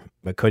been there,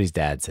 but Cody's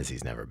dad says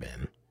he's never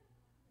been.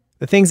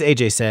 The things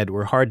AJ said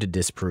were hard to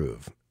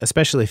disprove,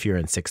 especially if you're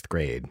in 6th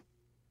grade.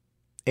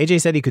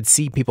 AJ said he could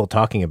see people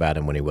talking about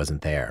him when he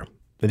wasn't there,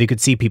 that he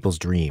could see people's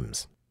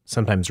dreams,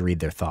 sometimes read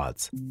their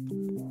thoughts.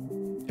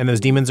 And those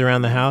demons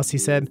around the house, he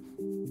said,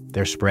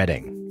 they're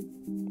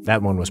spreading.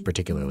 That one was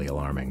particularly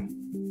alarming.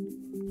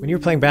 When you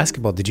were playing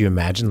basketball, did you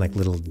imagine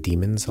little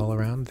demons all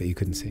around that you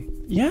couldn't see?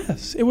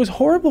 Yes, it was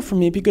horrible for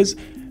me because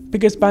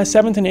by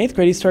 7th and 8th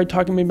grade, he started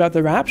talking to me about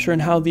the rapture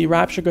and how the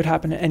rapture could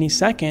happen at any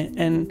second.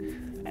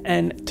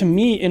 And to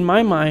me, in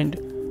my mind,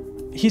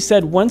 he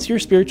said, once you're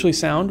spiritually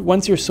sound,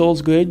 once your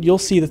soul's good, you'll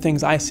see the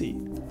things I see.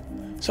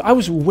 So I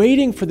was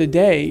waiting for the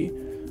day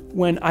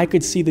when I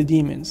could see the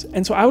demons.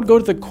 And so I would go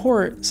to the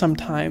court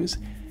sometimes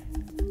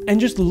and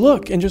just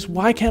look and just,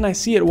 why can't I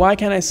see it? Why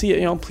can't I see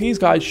it? Please,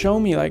 God, show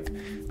me.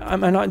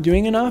 Am I not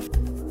doing enough?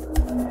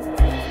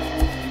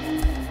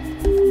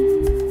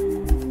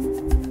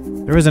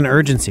 There was an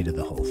urgency to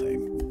the whole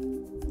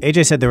thing.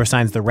 AJ said there were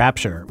signs the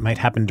rapture might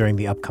happen during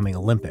the upcoming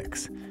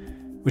Olympics,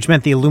 which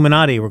meant the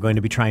Illuminati were going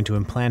to be trying to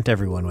implant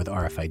everyone with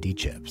RFID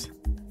chips.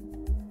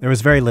 There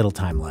was very little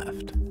time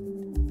left.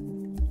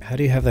 How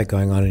do you have that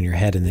going on in your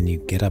head and then you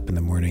get up in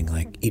the morning,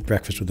 eat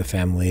breakfast with the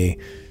family,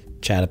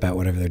 chat about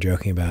whatever they're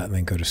joking about, and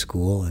then go to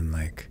school and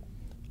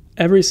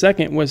Every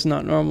second was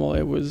not normal.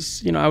 It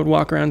was, I would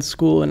walk around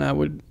school and I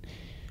would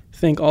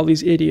think, all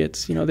these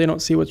idiots, they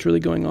don't see what's really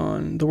going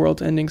on. The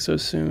world's ending so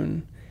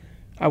soon.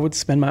 I would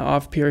spend my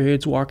off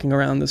periods walking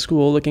around the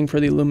school looking for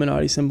the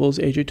Illuminati symbols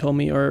AJ told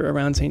me are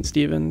around St.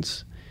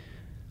 Stephen's.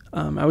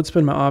 I would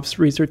spend my offs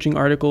researching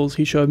articles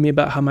he showed me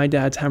about how my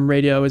dad's ham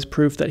radio is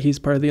proof that he's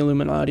part of the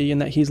Illuminati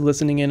and that he's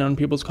listening in on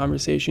people's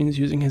conversations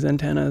using his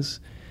antennas.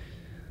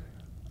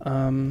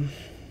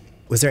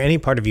 Was there any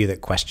part of you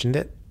that questioned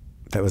it?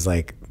 That was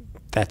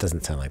that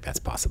doesn't sound like that's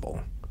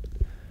possible.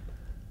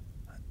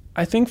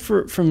 I think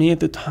for me at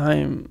the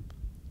time,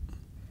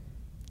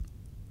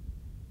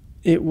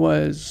 it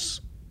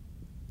was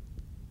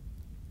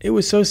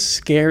so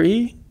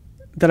scary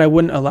that I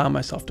wouldn't allow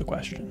myself to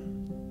question.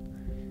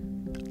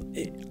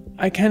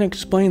 I can't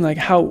explain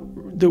how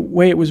the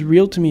way it was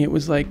real to me. It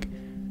was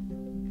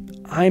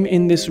I'm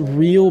in this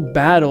real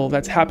battle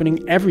that's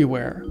happening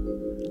everywhere.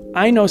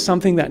 I know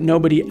something that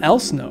nobody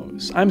else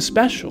knows. I'm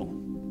special.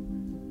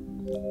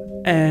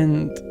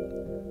 And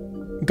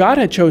God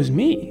had chose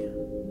me.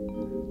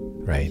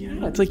 Right.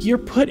 Yeah, it's like you're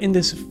put in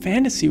this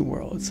fantasy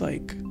world. It's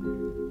like,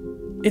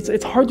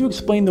 it's hard to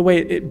explain the way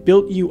it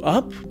built you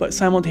up, but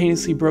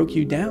simultaneously broke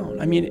you down.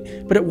 I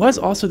mean, but it was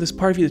also this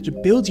part of you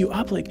that builds you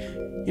up. Like,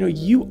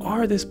 you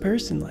are this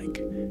person.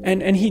 Like,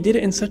 and he did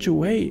it in such a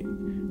way.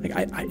 Like,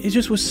 it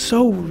just was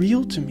so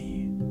real to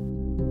me.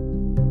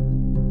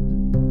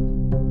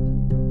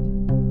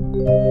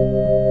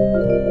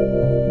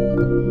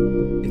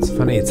 It's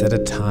funny. It's at a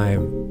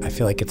time. I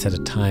feel like it's at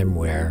a time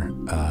where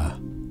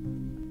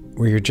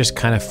you're just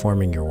kind of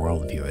forming your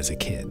worldview as a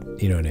kid.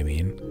 You know what I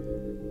mean?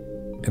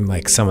 And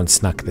like someone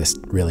snuck this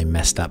really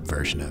messed up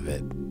version of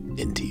it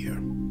into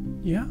you.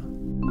 Yeah.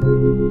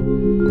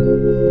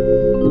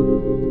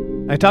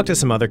 I talked to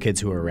some other kids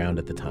who were around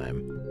at the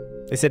time.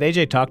 They said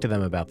AJ talked to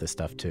them about this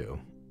stuff too.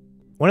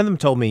 One of them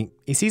told me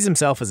he sees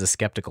himself as a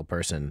skeptical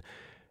person,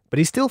 but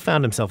he still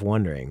found himself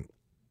wondering,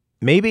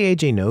 maybe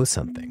AJ knows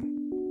something.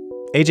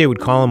 AJ would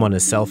call him on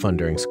his cell phone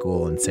during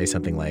school and say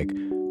something like,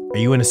 "Are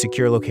you in a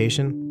secure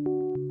location?"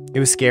 It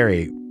was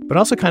scary, but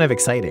also kind of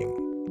exciting,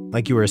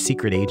 like you were a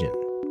secret agent.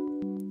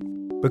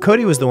 But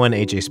Cody was the one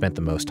AJ spent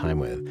the most time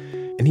with,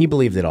 and he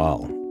believed it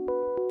all.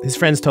 His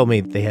friends told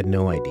me they had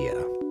no idea.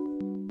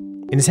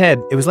 In his head,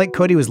 it was like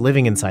Cody was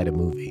living inside a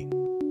movie.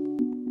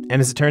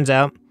 And as it turns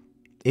out,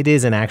 it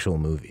is an actual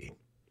movie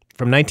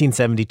from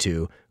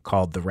 1972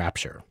 called The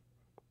Rapture.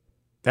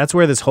 That's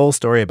where this whole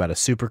story about a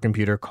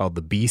supercomputer called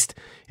the Beast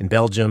in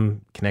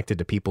Belgium, connected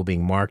to people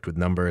being marked with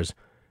numbers,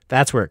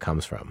 that's where it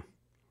comes from.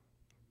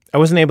 I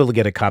wasn't able to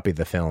get a copy of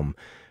the film,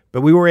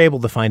 but we were able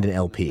to find an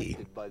LP,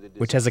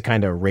 which has a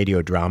kind of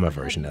radio drama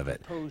version of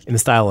it, in the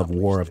style of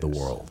War of the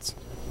Worlds.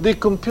 The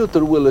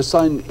computer will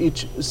assign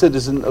each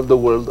citizen of the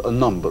world a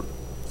number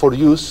for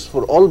use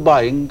for all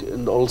buying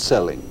and all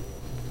selling.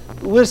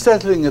 We're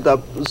settling it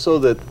up so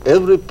that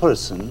every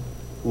person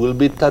will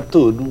be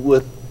tattooed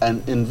with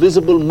an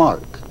invisible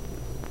mark.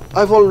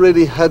 I've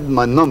already had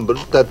my number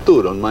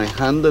tattooed on my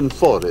hand and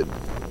forehead.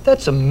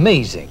 That's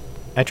amazing.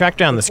 I tracked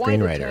down the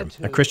screenwriter,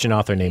 a Christian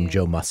author named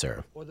Joe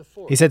Musser.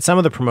 He said some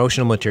of the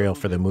promotional material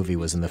for the movie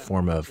was in the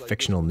form of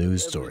fictional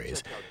news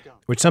stories,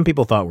 which some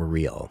people thought were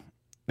real.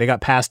 They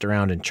got passed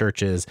around in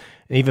churches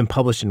and even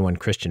published in one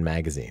Christian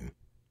magazine.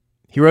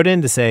 He wrote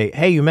in to say,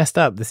 "Hey, you messed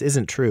up. This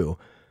isn't true."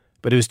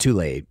 But it was too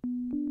late.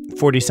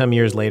 40-some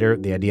years later,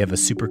 the idea of a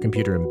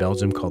supercomputer in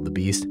Belgium called the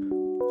Beast,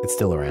 it's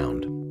still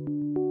around.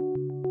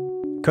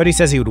 Cody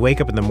says he would wake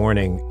up in the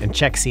morning and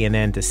check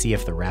CNN to see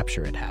if the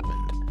rapture had happened.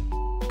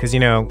 Because,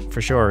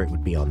 for sure it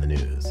would be on the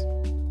news.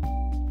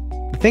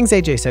 The things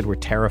AJ said were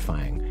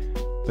terrifying,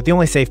 but the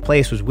only safe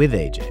place was with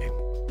AJ.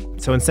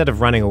 So instead of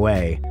running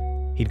away,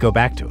 he'd go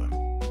back to him.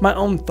 My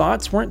own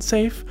thoughts weren't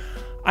safe.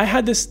 I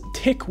had this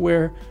tick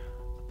where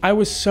I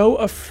was so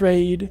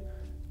afraid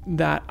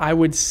that I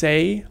would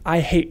say, "I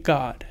hate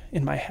God,"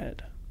 in my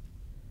head.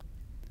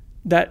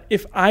 That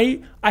if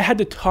I had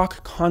to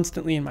talk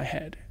constantly in my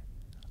head.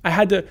 I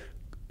had to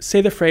say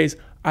the phrase,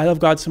 "I love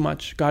God so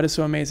much. God is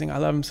so amazing. I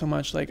love him so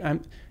much. Like,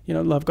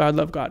 love God,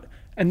 love God."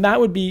 And that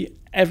would be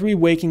every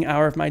waking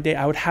hour of my day.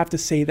 I would have to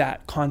say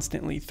that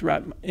constantly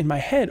throughout in my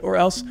head, or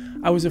else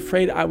I was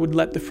afraid I would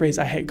let the phrase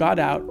 "I hate God"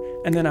 out,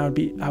 and then I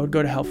would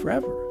go to hell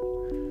forever.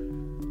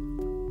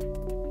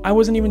 I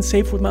wasn't even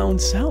safe with my own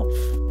self.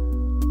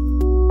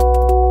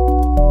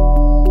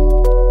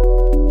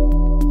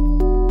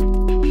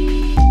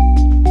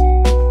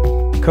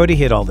 Cody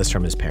hid all this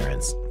from his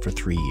parents for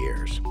 3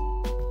 years.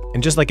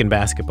 And just like in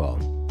basketball,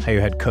 how you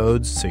had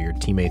codes so your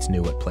teammates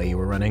knew what play you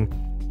were running,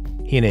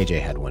 he and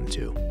AJ had one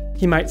too.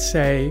 He might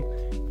say,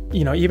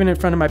 even in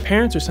front of my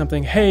parents or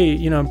something, "Hey,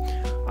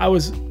 I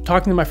was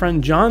talking to my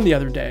friend John the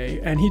other day,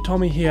 and he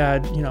told me he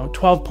had,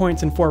 12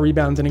 points and 4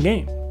 rebounds in a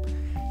game."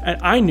 And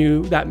I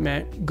knew that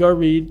meant go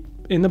read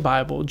in the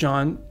Bible,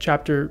 John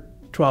chapter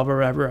 12 or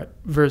whatever,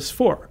 verse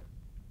 4.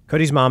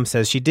 Cody's mom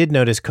says she did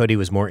notice Cody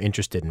was more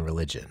interested in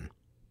religion.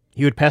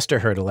 He would pester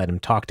her to let him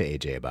talk to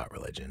AJ about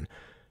religion.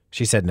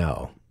 She said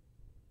no.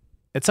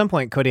 At some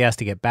point, Cody asked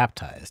to get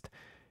baptized.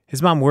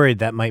 His mom worried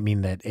that might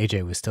mean that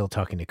AJ was still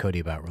talking to Cody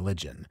about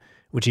religion,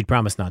 which he'd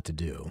promised not to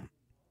do.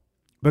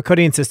 But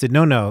Cody insisted,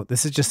 no,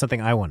 this is just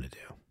something I want to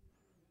do.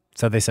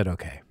 So they said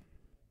okay.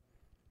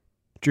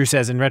 Drew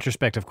says, in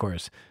retrospect, of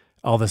course,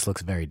 all this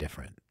looks very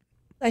different.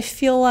 I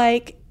feel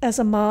like as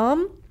a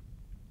mom,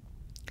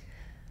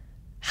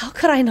 how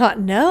could I not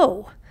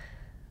know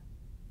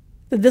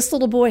that this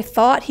little boy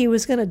thought he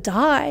was going to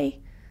die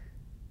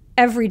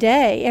every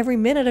day, every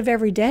minute of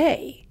every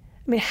day?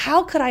 I mean,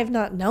 how could I have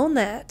not known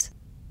that?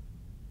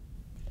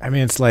 I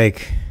mean, it's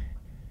like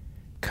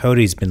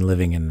Cody's been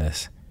living in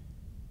this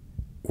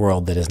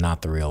world that is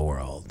not the real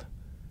world.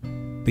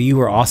 But you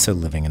were also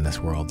living in this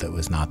world that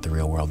was not the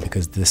real world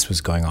because this was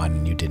going on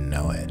and you didn't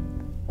know it.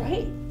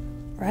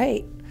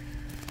 Right.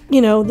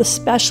 The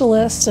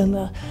specialists and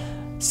the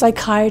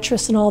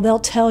psychiatrists and all, they'll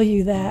tell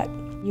you that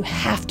you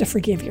have to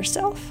forgive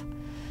yourself.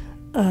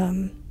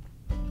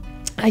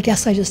 I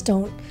guess I just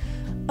don't.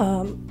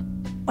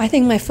 I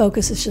think my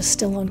focus is just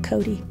still on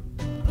Cody.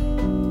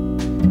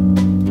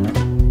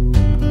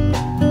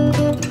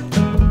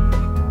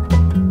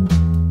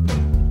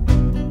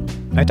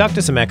 I talked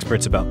to some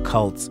experts about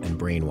cults and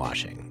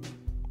brainwashing.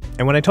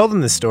 And when I told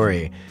them this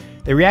story,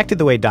 they reacted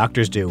the way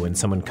doctors do when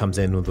someone comes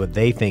in with what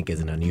they think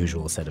is an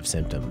unusual set of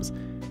symptoms,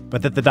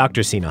 but that the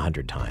doctor's seen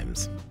 100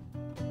 times.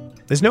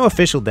 There's no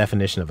official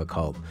definition of a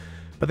cult,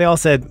 but they all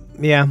said,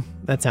 yeah,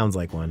 that sounds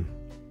like one.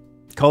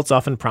 Cults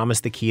often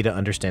promise the key to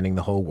understanding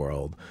the whole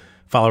world.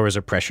 Followers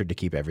are pressured to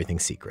keep everything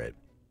secret.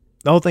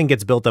 The whole thing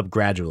gets built up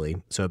gradually,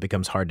 so it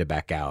becomes hard to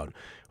back out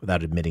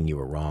without admitting you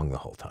were wrong the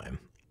whole time.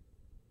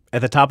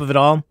 At the top of it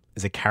all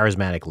is a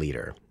charismatic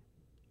leader.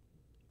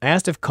 I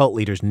asked if cult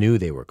leaders knew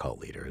they were cult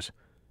leaders.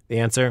 The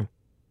answer?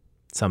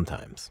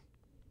 Sometimes.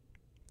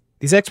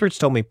 These experts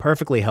told me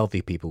perfectly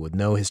healthy people with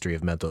no history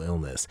of mental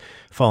illness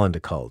fall into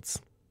cults.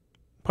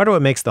 Part of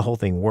what makes the whole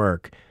thing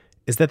work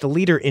is that the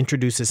leader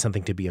introduces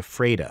something to be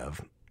afraid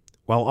of,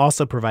 while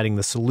also providing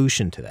the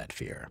solution to that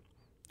fear,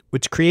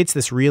 which creates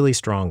this really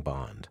strong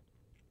bond.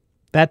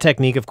 That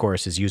technique, of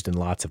course, is used in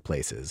lots of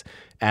places: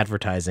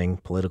 advertising,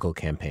 political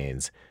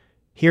campaigns.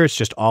 Here it's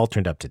just all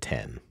turned up to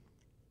 10.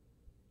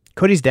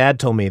 Cody's dad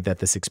told me that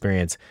this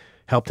experience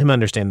helped him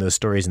understand those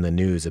stories in the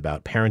news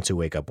about parents who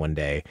wake up one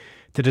day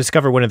to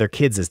discover one of their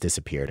kids has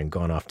disappeared and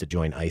gone off to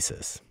join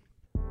ISIS.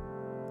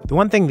 The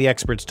one thing the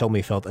experts told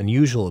me felt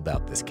unusual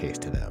about this case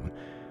to them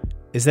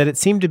is that it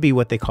seemed to be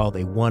what they called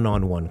a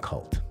one-on-one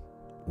cult.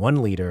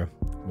 One leader,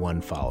 one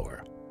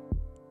follower.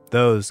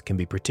 Those can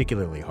be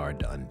particularly hard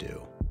to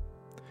undo.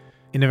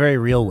 In a very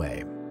real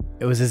way,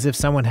 it was as if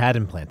someone had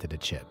implanted a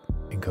chip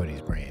in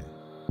Cody's brain.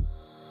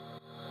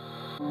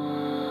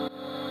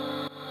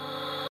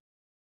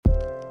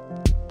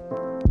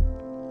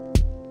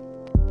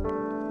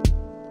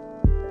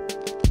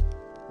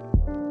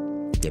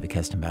 David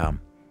Kestenbaum.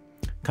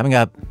 Coming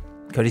up,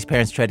 Cody's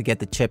parents tried to get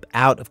the chip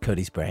out of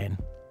Cody's brain,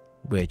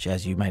 which,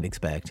 as you might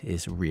expect,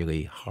 is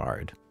really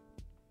hard.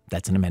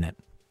 That's in a minute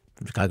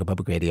from Chicago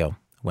Public Radio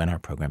when our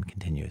program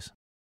continues.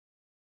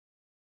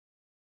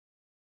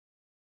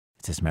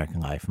 It's This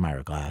American Life. I'm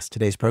Ira Glass.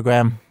 Today's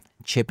program,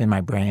 Chip in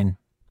My Brain.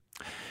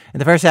 In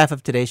the first half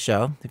of today's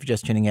show, if you're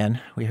just tuning in,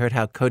 we heard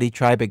how Cody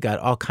Tribe got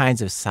all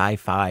kinds of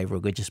sci-fi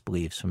religious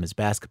beliefs from his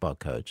basketball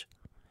coach.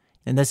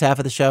 In this half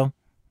of the show,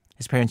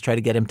 his parents tried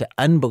to get him to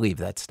unbelieve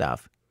that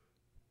stuff.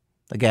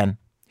 Again,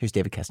 here's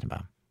David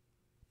Kestenbaum.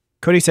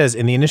 Cody says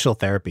in the initial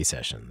therapy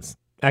sessions,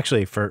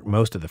 actually for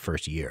most of the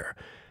first year,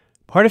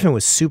 part of him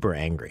was super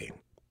angry.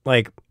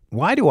 Like,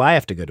 why do I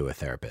have to go to a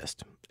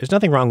therapist? There's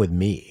nothing wrong with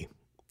me.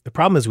 The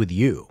problem is with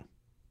you.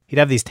 He'd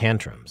have these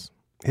tantrums.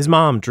 His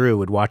mom, Drew,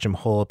 would watch him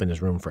hole up in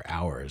his room for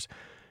hours,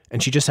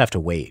 and she'd just have to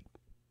wait.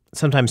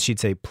 Sometimes she'd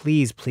say,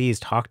 please, please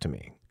talk to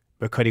me.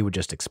 But Cody would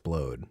just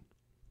explode.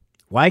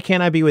 Why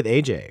can't I be with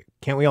AJ?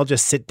 Can't we all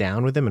just sit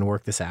down with him and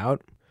work this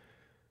out?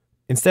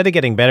 Instead of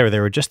getting better,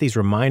 there were just these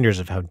reminders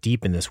of how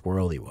deep in this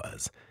world he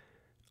was.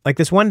 Like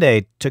this one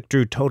day took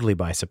Drew totally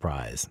by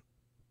surprise.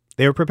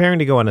 They were preparing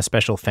to go on a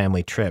special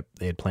family trip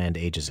they had planned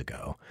ages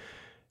ago.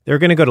 They were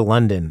going to go to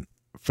London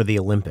for the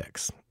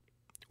Olympics,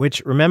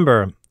 which,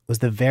 remember, was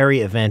the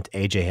very event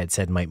AJ had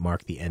said might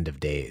mark the end of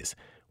days,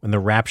 when the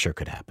rapture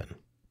could happen,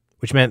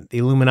 which meant the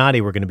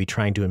Illuminati were going to be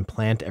trying to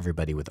implant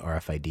everybody with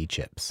RFID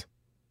chips.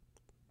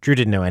 Drew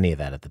didn't know any of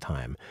that at the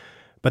time,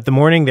 but the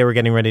morning they were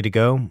getting ready to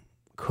go,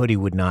 Cody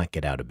would not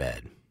get out of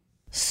bed.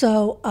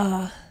 So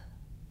I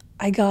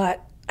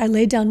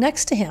laid down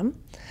next to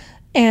him,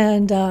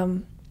 and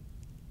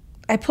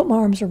I put my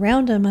arms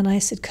around him, and I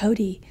said,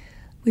 Cody,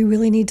 we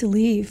really need to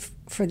leave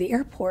for the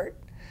airport.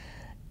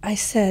 I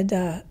said,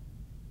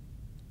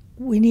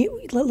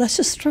 let's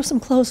just throw some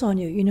clothes on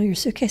you. You know, your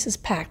suitcase is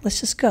packed. Let's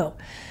just go.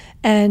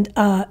 And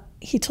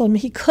he told me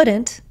he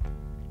couldn't,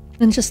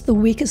 in just the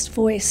weakest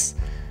voice,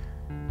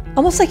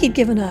 almost like he'd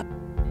given up.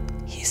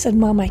 He said,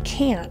 Mom, I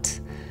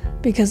can't,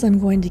 because I'm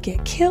going to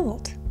get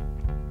killed.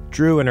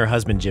 Drew and her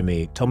husband,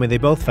 Jimmy, told me they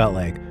both felt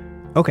like,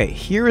 okay,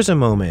 here is a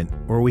moment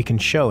where we can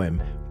show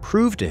him,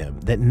 prove to him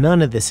that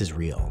none of this is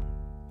real.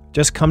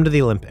 Just come to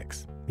the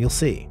Olympics. You'll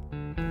see.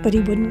 But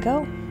he wouldn't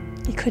go.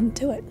 He couldn't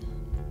do it.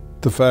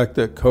 The fact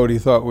that Cody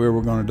thought we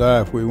were going to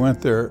die if we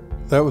went there,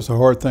 that was a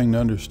hard thing to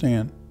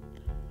understand.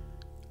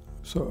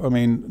 So, I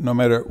mean, no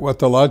matter what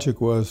the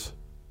logic was,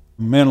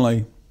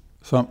 mentally,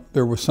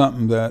 there was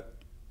something that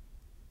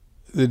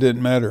it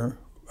didn't matter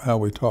how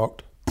we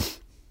talked.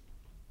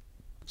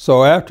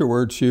 So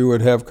afterwards, you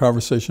would have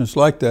conversations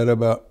like that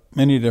about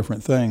many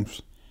different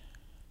things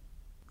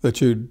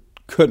that you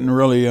couldn't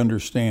really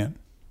understand.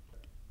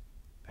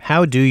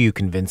 How do you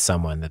convince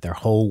someone that their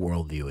whole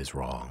worldview is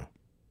wrong?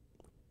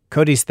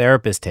 Cody's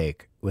therapist's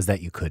take was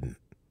that you couldn't.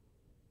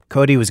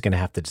 Cody was going to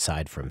have to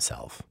decide for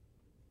himself.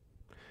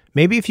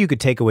 Maybe if you could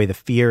take away the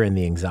fear and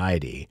the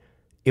anxiety,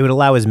 it would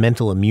allow his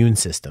mental immune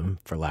system,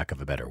 for lack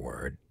of a better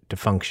word, to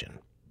function.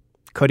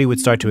 Cody would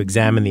start to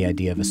examine the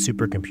idea of a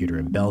supercomputer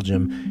in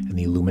Belgium and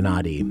the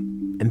Illuminati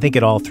and think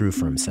it all through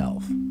for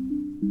himself.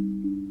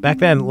 Back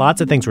then,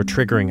 lots of things were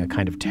triggering a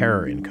kind of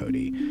terror in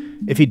Cody.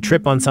 If he'd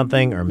trip on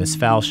something or miss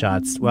foul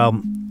shots,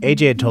 well,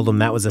 AJ had told him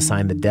that was a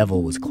sign the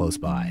devil was close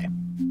by.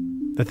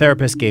 The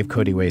therapist gave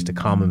Cody ways to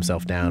calm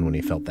himself down when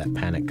he felt that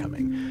panic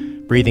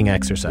coming. breathing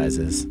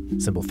exercises,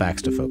 simple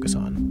facts to focus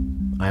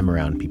on. I'm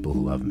around people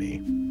who love me.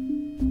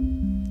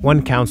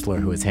 One counselor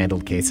who has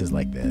handled cases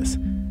like this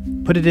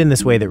put it in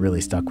this way that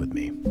really stuck with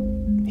me.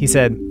 He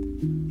said,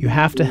 "You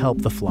have to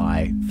help the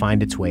fly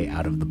find its way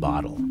out of the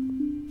bottle."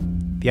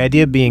 The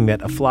idea being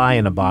that a fly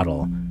in a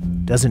bottle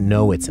doesn't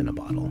know it's in a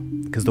bottle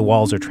because the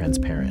walls are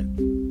transparent.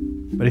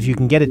 But if you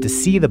can get it to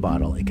see the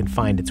bottle, it can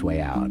find its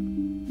way out.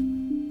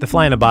 The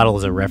fly in a bottle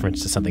is a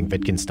reference to something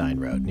Wittgenstein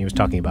wrote, and he was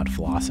talking about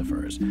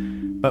philosophers.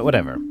 But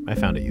whatever, I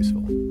found it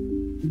useful.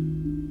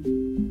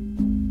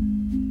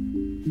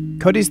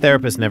 Cody's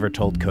therapist never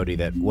told Cody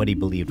that what he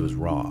believed was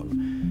wrong.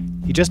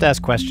 He just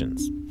asked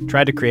questions,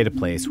 tried to create a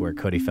place where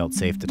Cody felt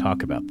safe to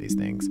talk about these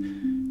things,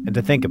 and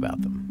to think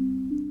about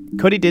them.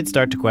 Cody did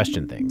start to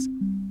question things.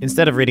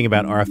 Instead of reading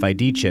about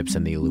RFID chips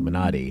and the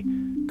Illuminati,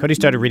 Cody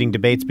started reading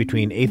debates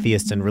between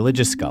atheists and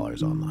religious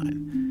scholars online.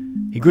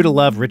 He grew to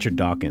love Richard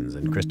Dawkins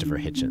and Christopher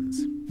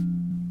Hitchens.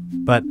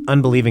 But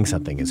unbelieving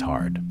something is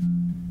hard.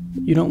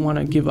 You don't want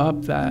to give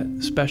up that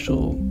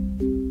special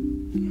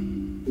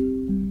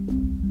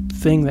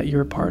thing that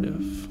you're a part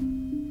of.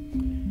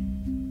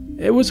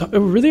 It was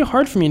really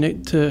hard for me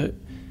to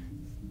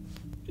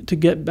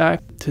get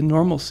back to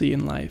normalcy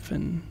in life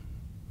and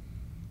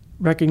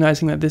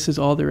recognizing that this is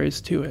all there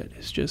is to it.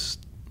 It's just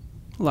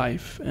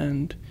life,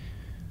 and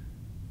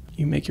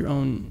you make your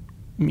own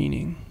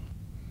meaning.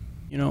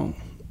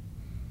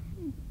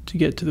 To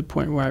get to the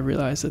point where I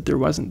realized that there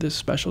wasn't this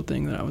special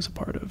thing that I was a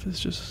part of.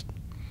 It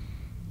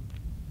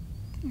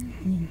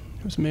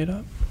was made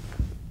up.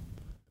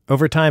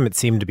 Over time, it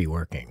seemed to be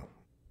working.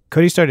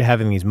 Cody started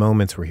having these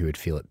moments where he would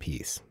feel at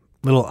peace,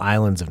 little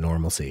islands of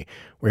normalcy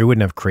where he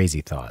wouldn't have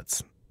crazy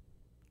thoughts.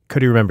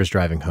 Cody remembers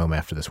driving home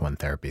after this one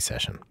therapy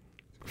session.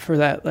 For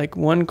that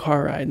one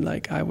car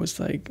ride, I was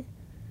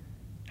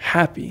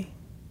happy.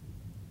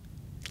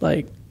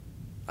 I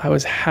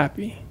was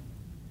happy.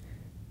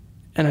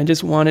 And I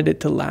just wanted it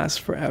to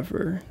last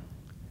forever.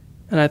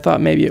 And I thought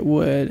maybe it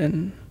would.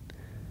 And,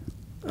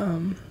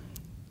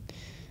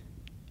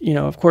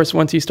 of course,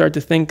 once you start to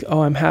think,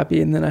 oh, I'm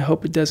happy, and then I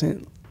hope it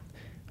doesn't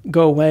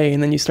go away,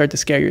 and then you start to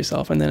scare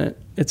yourself, and then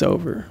it's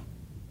over.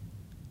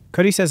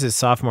 Cody says his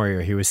sophomore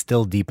year, he was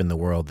still deep in the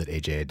world that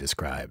AJ had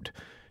described.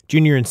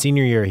 Junior and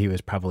senior year, he was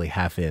probably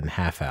half in,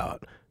 half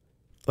out.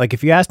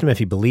 If you asked him if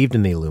he believed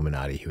in the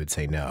Illuminati, he would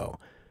say no.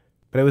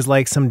 But it was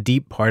like some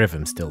deep part of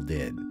him still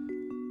did.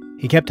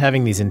 He kept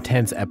having these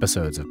intense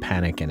episodes of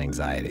panic and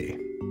anxiety.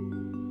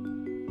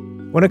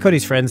 One of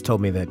Cody's friends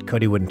told me that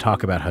Cody wouldn't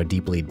talk about how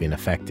deeply he'd been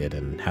affected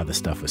and how the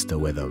stuff was still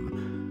with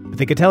him. But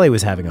they could tell he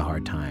was having a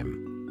hard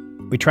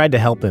time. We tried to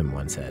help him,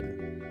 one said.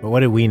 But what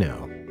did we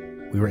know?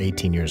 We were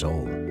 18 years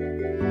old.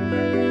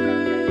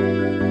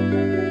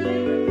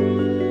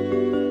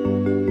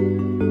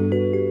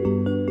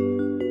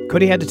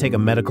 Cody had to take a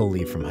medical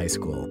leave from high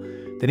school.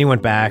 Then he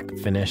went back,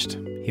 finished.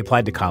 He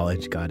applied to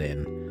college, got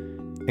in.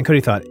 And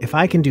Cody thought, if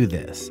I can do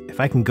this, if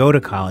I can go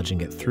to college and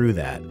get through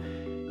that,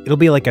 it'll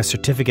be like a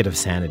certificate of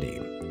sanity,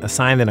 a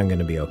sign that I'm going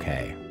to be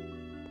okay.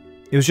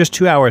 It was just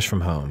 2 hours from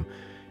home.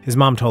 His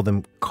mom told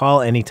him, call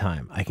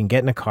anytime. I can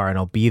get in a car and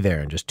I'll be there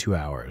in just 2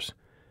 hours.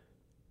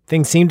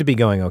 Things seemed to be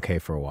going okay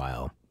for a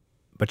while,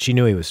 but she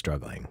knew he was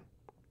struggling.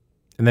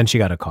 And then she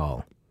got a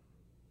call.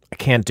 I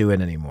can't do it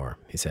anymore,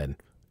 he said.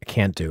 I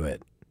can't do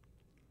it.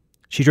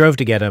 She drove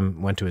to get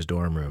him, went to his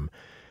dorm room,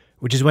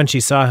 which is when she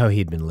saw how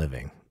he'd been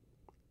living.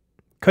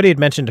 Cody had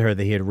mentioned to her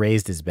that he had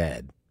raised his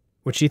bed,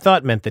 which she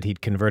thought meant that he'd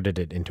converted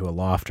it into a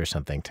loft or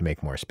something to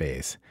make more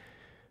space.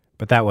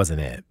 But that wasn't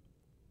it.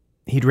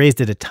 He'd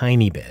raised it a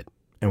tiny bit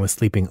and was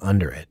sleeping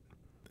under it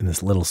in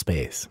this little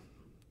space.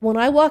 When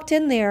I walked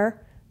in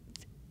there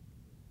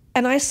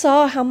and I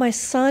saw how my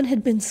son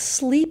had been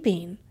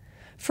sleeping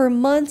for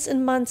months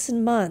and months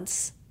and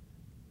months,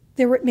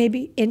 there were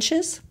maybe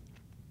inches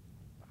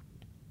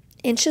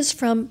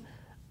from,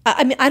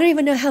 I don't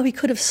even know how he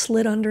could have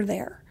slid under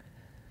there.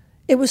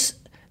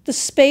 The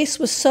space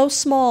was so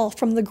small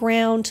from the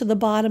ground to the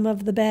bottom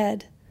of the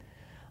bed.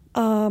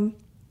 And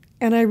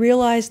I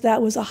realized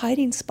that was a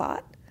hiding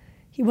spot.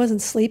 He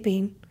wasn't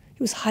sleeping.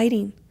 He was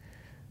hiding.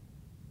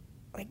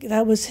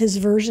 That was his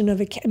version of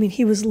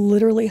he was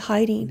literally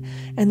hiding.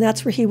 And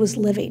that's where he was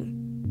living.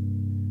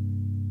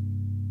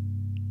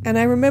 And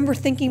I remember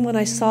thinking when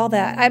I saw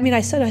that, I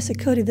said,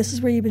 Cody, this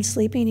is where you've been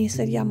sleeping? He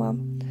said, yeah,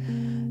 Mom.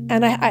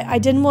 And I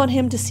didn't want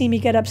him to see me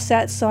get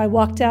upset, so I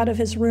walked out of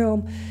his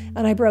room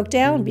and I broke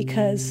down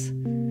because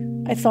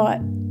I thought,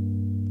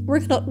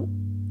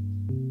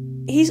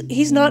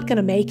 he's not going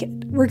to make it.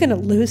 We're going to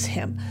lose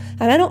him.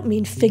 And I don't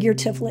mean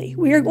figuratively.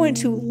 We are going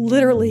to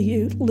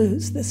literally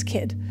lose this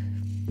kid.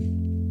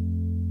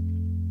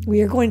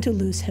 We are going to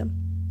lose him.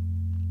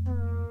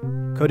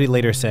 Cody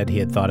later said he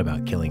had thought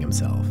about killing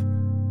himself.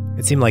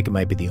 It seemed like it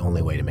might be the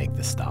only way to make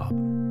this stop.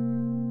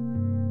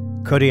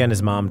 Cody and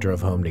his mom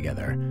drove home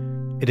together.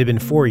 It had been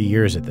 4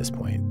 years at this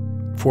point.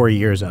 4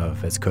 years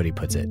of, as Cody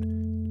puts it,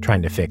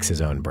 trying to fix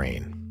his own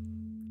brain.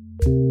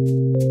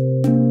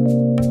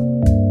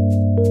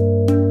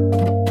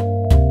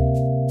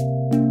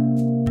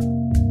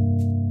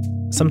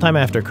 sometime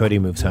after Cody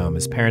moves home,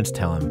 his parents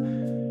tell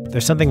him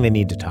there's something they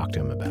need to talk to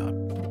him about.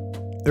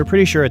 They're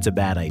pretty sure it's a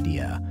bad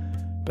idea,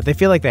 but they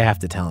feel like they have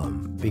to tell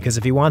him, because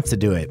if he wants to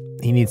do it,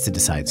 he needs to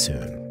decide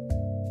soon.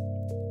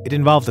 It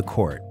involved a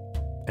court,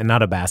 and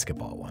not a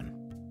basketball one.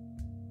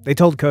 They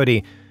told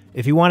Cody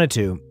if he wanted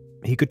to,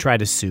 he could try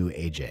to sue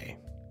AJ.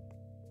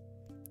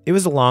 It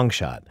was a long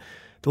shot.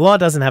 The law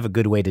doesn't have a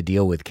good way to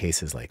deal with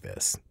cases like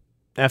this.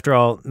 After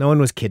all, no one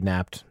was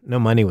kidnapped, no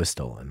money was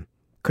stolen.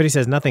 Cody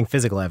says nothing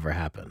physical ever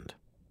happened.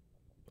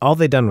 All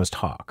they'd done was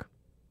talk.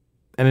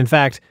 And in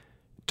fact,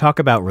 talk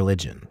about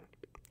religion,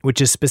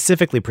 which is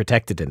specifically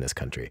protected in this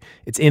country.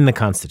 It's in the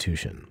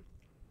Constitution.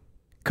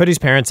 Cody's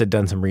parents had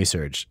done some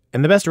research,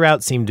 and the best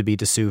route seemed to be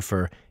to sue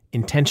for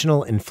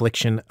intentional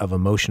infliction of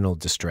emotional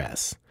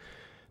distress.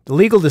 The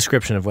legal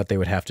description of what they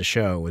would have to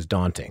show was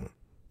daunting.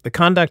 The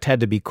conduct had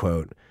to be,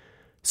 quote,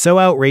 so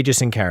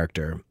outrageous in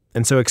character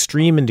and so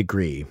extreme in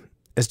degree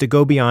as to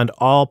go beyond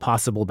all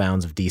possible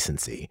bounds of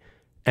decency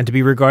and to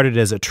be regarded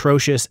as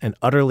atrocious and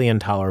utterly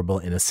intolerable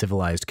in a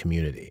civilized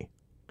community.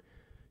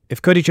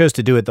 If Cody chose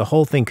to do it, the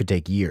whole thing could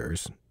take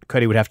years.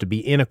 Cody would have to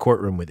be in a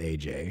courtroom with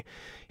AJ.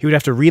 He would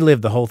have to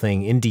relive the whole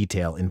thing in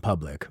detail in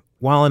public,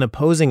 while an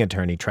opposing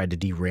attorney tried to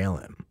derail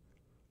him.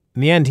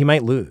 In the end, he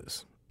might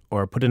lose.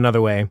 Or put another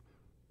way,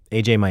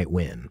 AJ might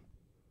win.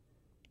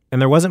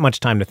 And there wasn't much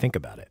time to think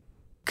about it.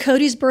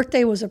 Cody's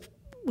birthday was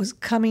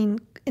coming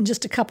in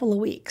just a couple of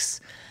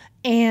weeks,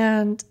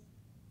 and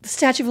the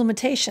statute of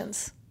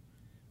limitations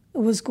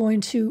was going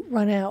to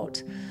run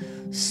out.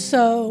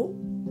 So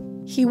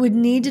he would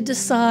need to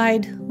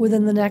decide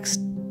within the next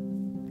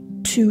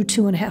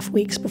 2.5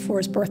 weeks before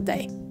his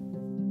birthday.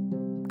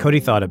 Cody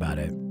thought about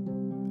it,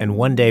 and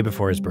one day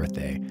before his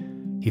birthday,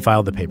 he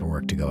filed the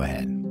paperwork to go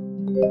ahead.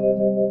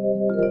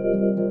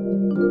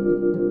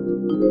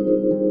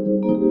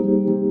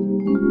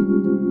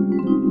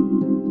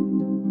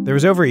 There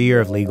was over a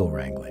year of legal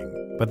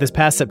wrangling, but this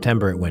past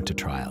September it went to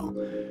trial.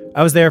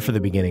 I was there for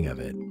the beginning of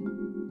it.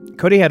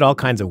 Cody had all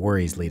kinds of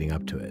worries leading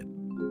up to it.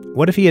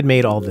 What if he had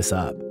made all this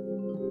up?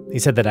 He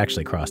said that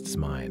actually crossed his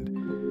mind.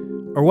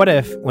 Or what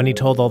if, when he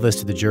told all this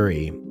to the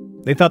jury,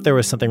 they thought there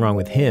was something wrong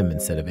with him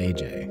instead of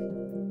AJ?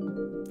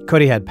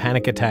 Cody had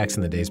panic attacks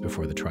in the days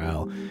before the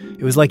trial.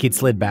 It was like he'd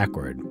slid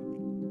backward.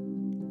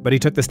 But he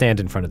took the stand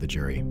in front of the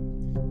jury.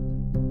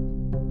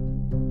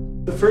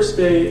 The first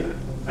day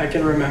I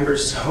can remember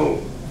so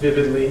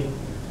vividly.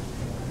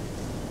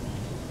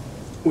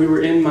 We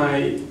were in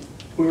my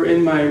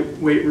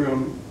weight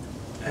room,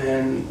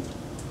 and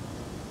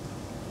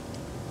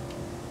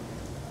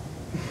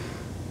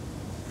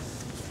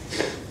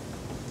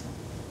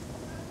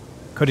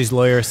Cody's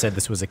lawyer said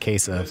this was a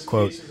case of,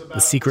 quote,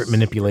 the secret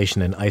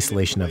manipulation and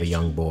isolation of a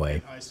young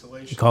boy.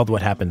 He called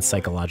what happened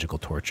psychological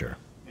torture.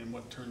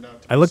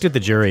 I looked at the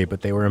jury, but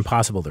they were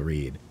impossible to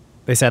read.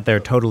 They sat there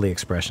totally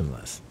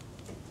expressionless.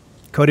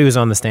 Cody was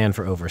on the stand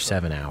for over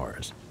 7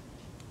 hours.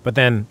 But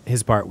then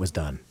his part was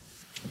done.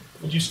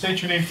 Would you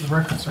state your name for the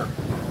record, sir?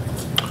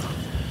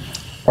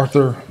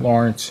 Arthur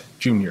Lawrence,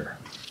 Jr.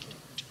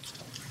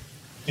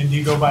 And do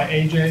you go by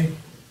AJ?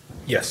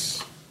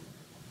 Yes.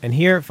 And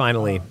here,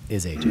 finally,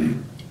 is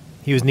AJ.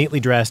 He was neatly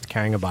dressed,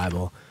 carrying a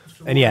Bible,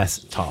 and yes,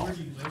 tall.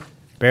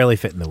 Barely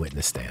fit in the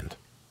witness stand.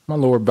 My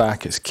lower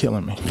back is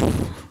killing me.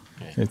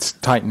 It's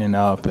tightening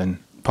up, and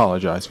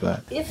apologize for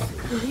that. If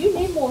you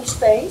need more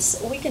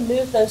space, we can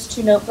move those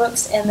 2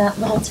 notebooks, and that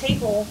little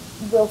table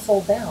will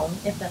fold down,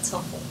 if that's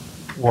helpful.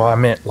 Well, I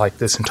meant like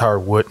this entire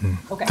wooden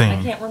thing.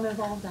 I can't remove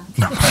all of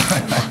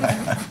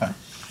that.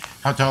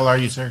 How tall are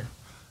you, sir?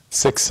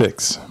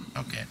 6'6".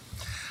 Okay.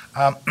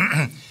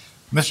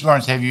 Mr.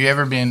 Lawrence, have you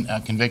ever been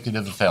convicted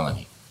of a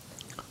felony?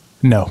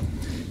 No.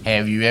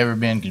 Have you ever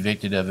been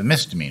convicted of a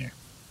misdemeanor?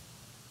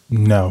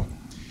 No.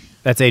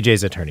 That's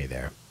AJ's attorney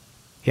there.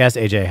 He asked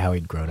AJ how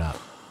he'd grown up.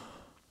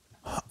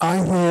 I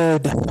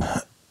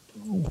had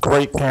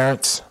great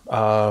parents.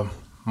 Mom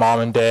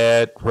and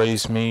dad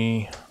raised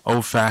me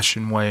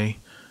old-fashioned way.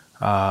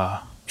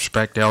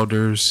 Respect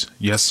elders.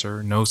 Yes,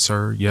 sir. No,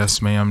 sir.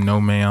 Yes, ma'am.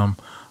 No, ma'am.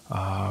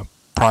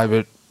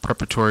 Private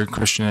preparatory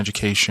Christian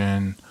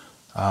education.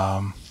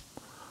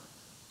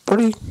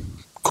 Pretty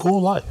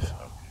cool life.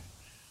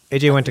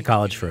 AJ went to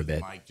college for a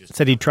bit.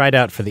 Said he tried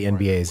out for the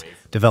NBA's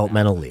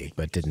developmental league,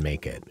 but didn't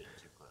make it.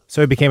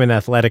 So he became an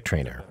athletic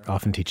trainer,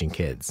 often teaching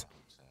kids.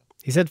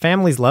 He said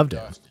families loved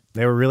him.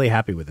 They were really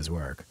happy with his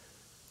work,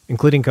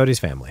 including Cody's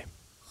family.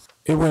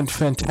 It went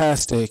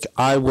fantastic.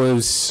 I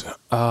was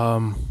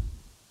a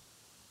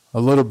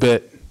little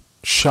bit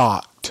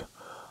shocked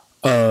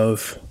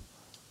of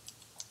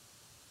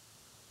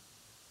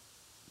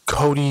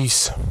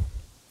Cody's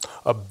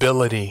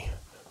ability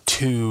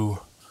to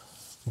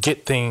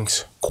get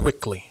things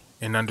quickly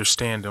and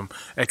understand them,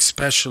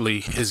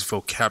 especially his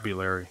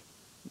vocabulary.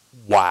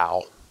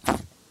 Wow.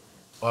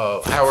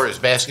 Well, how were his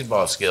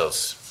basketball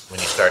skills when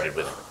you started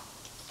with him?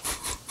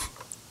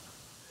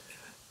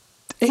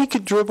 He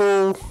could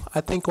dribble. I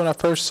think when I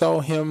first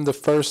saw him, the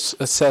first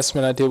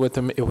assessment I did with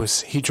him,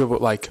 he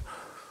dribbled like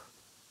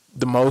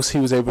the most he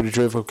was able to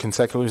dribble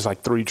consecutively was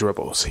like 3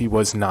 dribbles. He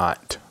was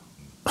not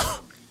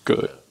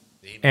Good.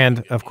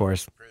 And, of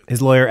course,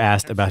 his lawyer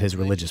asked about his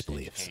religious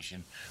beliefs.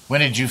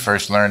 When did you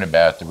first learn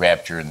about the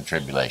rapture and the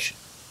tribulation?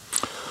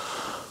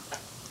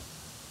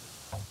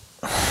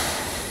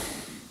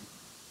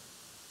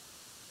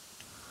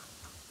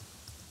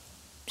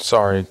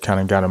 Sorry, kind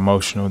of got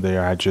emotional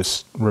there. I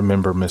just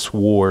remember Miss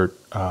Ward.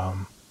 I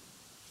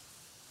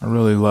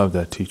really loved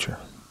that teacher.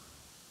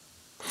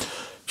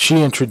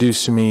 She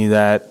introduced to me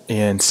that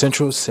in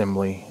Central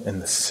Assembly in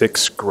the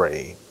 6th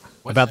grade.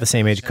 About the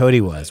same age Cody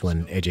was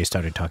when AJ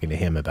started talking to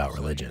him about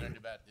religion.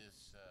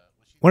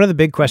 One of the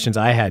big questions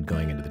I had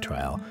going into the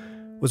trial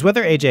was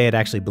whether AJ had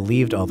actually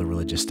believed all the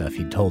religious stuff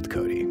he'd told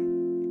Cody.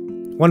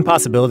 One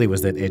possibility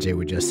was that AJ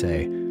would just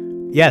say,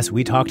 yes,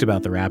 we talked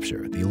about the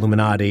rapture, the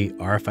Illuminati,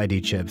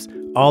 RFID chips,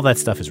 all that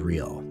stuff is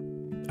real.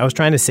 I was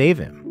trying to save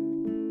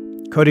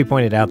him. Cody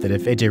pointed out that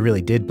if AJ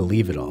really did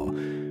believe it all,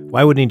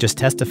 why wouldn't he just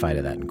testify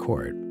to that in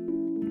court?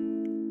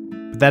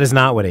 But that is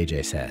not what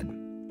AJ said.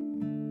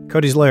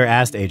 Cody's lawyer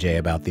asked AJ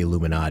about the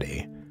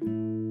Illuminati.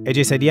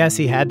 AJ said yes,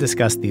 he had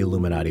discussed the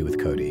Illuminati with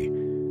Cody,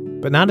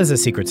 but not as a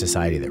secret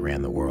society that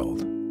ran the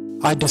world.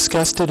 I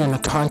discussed it in the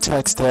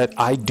context that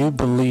I do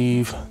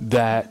believe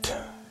that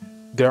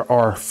there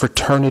are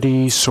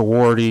fraternities,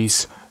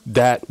 sororities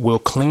that will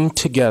cling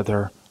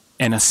together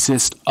and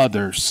assist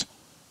others.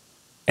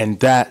 And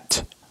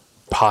that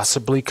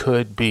possibly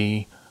could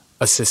be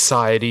a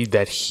society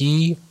that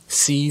he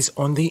sees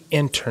on the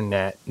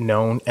internet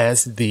known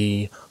as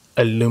the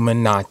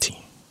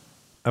Illuminati.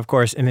 Of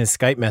course, in his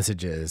Skype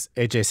messages,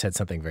 AJ said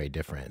something very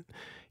different.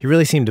 He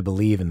really seemed to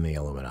believe in the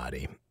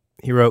Illuminati.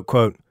 He wrote,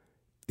 quote,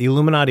 "The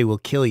Illuminati will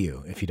kill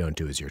you if you don't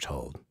do as you're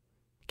told.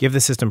 Give the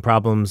system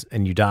problems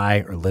and you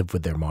die or live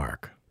with their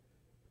mark."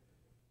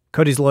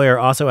 Cody's lawyer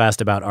also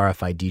asked about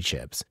RFID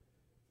chips.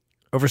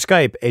 Over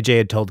Skype, AJ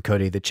had told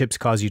Cody that chips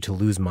cause you to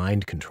lose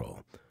mind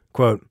control.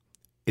 Quote,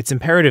 "It's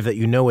imperative that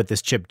you know what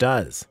this chip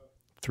does."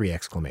 3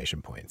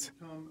 exclamation points.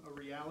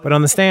 But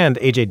on the stand,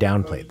 AJ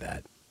downplayed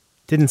that.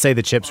 Didn't say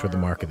the chips were the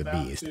mark of the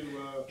beast.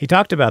 He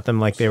talked about them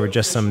like they were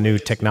just some new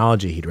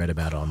technology he'd read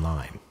about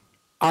online.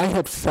 I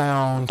had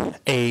found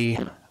a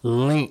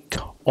link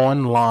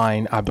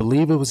online. I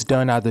believe it was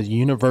done out of the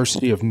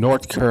University of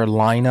North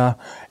Carolina.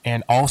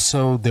 And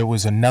also there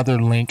was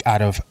another link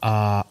out of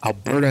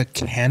Alberta,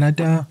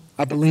 Canada,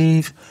 I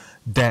believe,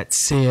 that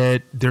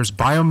said there's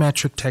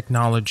biometric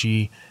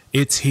technology.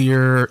 It's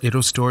here.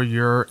 It'll store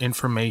your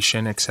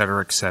information, et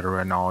cetera,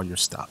 and all your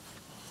stuff.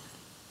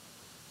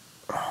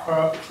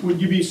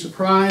 Would you be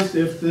surprised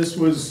if this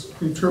was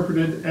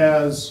interpreted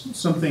as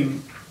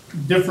something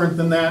different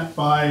than that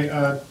by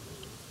a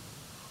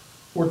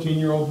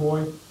 14-year-old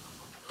boy?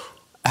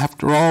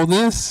 After all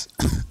this,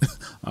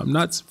 I'm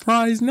not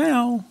surprised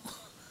now.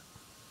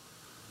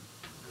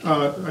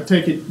 I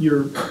take it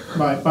you're,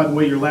 by the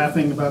way you're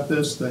laughing about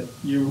this, that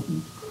you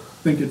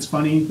think it's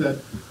funny that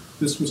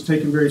this was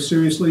taken very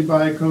seriously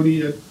by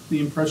Cody at the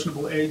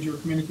impressionable age you were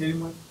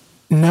communicating with?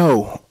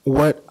 No.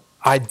 What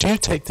I do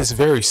take this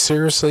very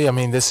seriously. I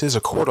mean, this is a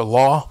court of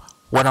law.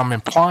 What I'm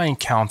implying,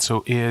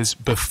 counsel, is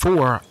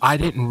before I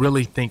didn't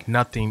really think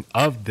nothing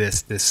of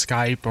this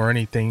Skype or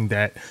anything,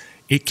 that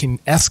it can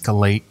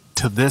escalate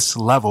to this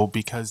level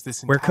because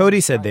this. Where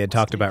Cody said they had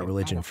talked about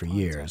religion for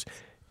years,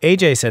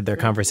 AJ said their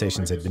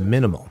conversations had been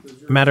minimal,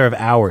 a matter of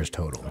hours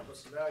total.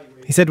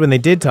 He said when they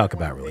did talk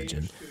about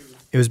religion,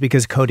 it was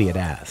because Cody had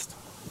asked.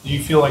 Do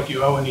you feel like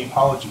you owe any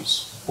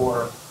apologies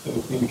for the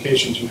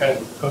communications you had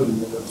with Cody on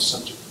the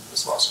subject of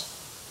this lawsuit?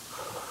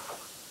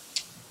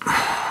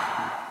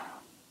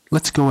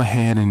 Let's go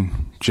ahead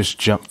and just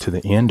jump to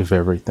the end of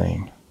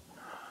everything.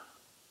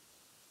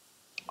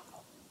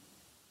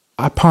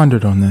 I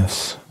pondered on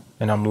this,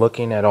 and I'm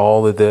looking at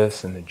all of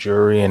this and the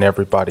jury and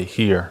everybody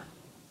here,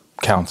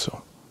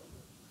 counsel.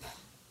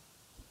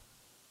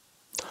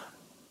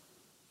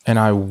 And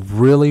I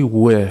really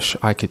wish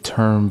I could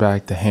turn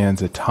back the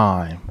hands of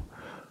time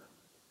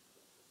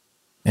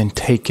and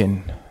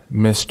taken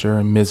Mr.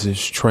 and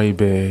Mrs.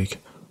 Trebig,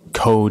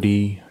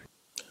 Cody,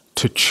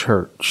 to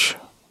church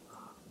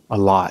a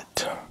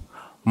lot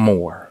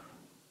more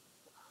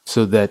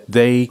so that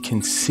they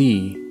can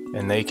see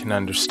and they can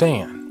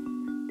understand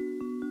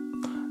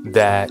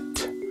that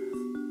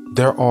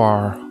there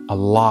are a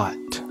lot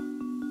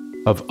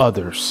of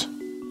others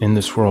in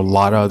this world, a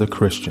lot of other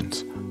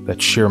Christians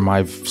that share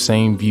my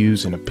same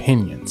views and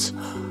opinions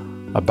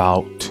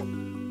about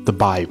the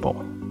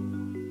Bible.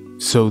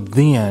 So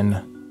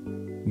then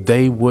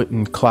they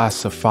wouldn't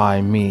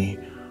classify me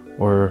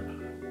or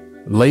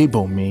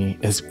label me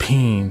as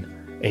being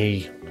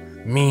a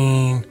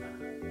mean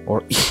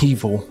or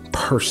evil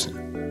person.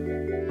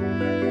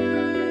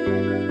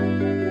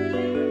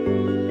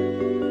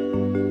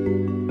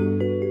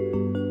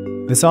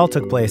 This all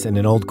took place in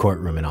an old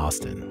courtroom in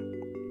Austin.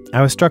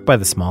 I was struck by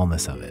the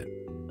smallness of it.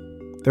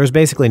 There was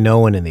basically no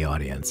one in the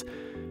audience.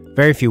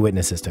 Very few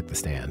witnesses took the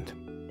stand.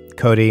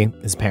 Cody,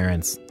 his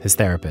parents, his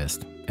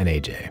therapist, and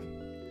AJ.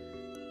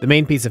 The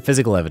main piece of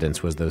physical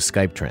evidence was those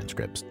Skype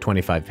transcripts,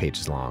 25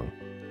 pages long.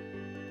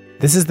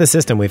 This is the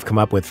system we've come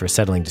up with for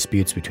settling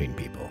disputes between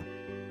people.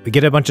 We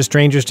get a bunch of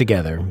strangers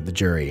together, the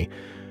jury,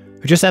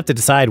 who just have to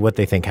decide what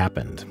they think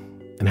happened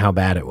and how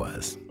bad it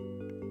was.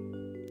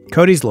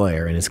 Cody's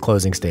lawyer, in his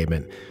closing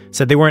statement,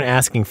 said they weren't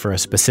asking for a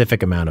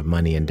specific amount of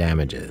money in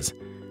damages,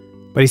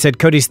 but he said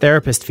Cody's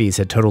therapist fees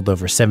had totaled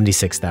over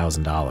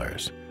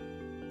 $76,000,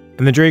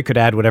 and the jury could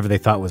add whatever they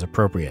thought was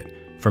appropriate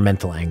for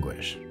mental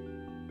anguish.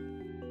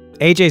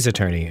 AJ's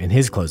attorney, in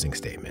his closing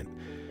statement,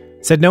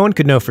 said no one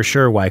could know for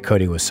sure why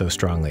Cody was so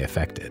strongly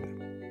affected.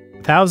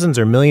 Thousands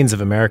or millions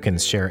of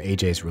Americans share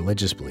AJ's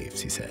religious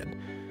beliefs, he said.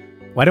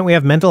 Why don't we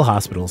have mental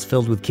hospitals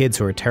filled with kids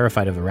who are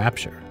terrified of the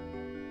rapture?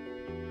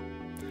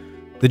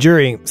 The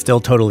jury, still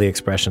totally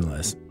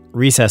expressionless,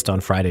 recessed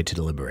on Friday to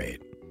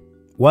deliberate.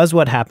 Was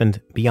what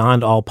happened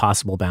beyond all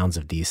possible bounds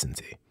of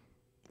decency?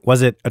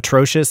 Was it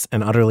atrocious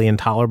and utterly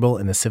intolerable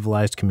in a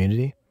civilized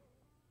community?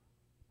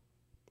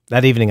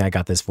 That evening, I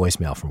got this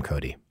voicemail from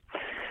Cody.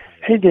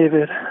 Hey,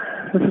 David.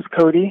 This is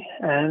Cody,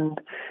 and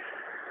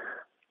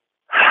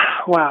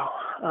wow,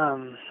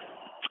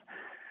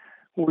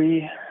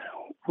 we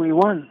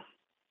won.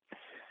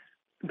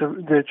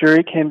 The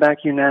jury came back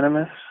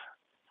unanimous,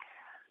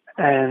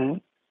 and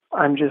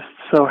I'm just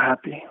so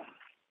happy.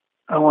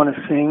 I want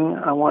to sing,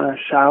 I want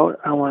to shout,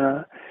 I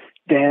want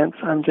to dance.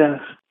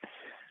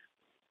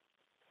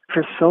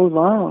 For so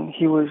long,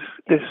 he was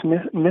this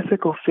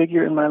mythical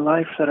figure in my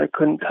life that I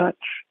couldn't touch.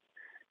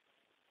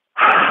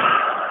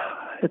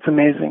 It's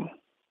amazing.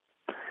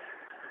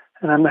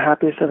 And I'm the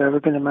happiest I've ever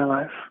been in my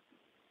life.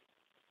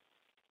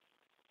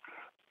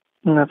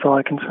 And that's all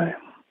I can say.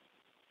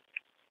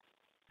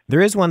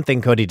 There is one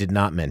thing Cody did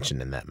not mention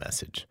in that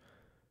message: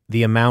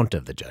 the amount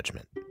of the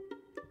judgment.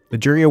 The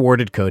jury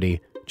awarded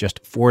Cody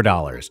just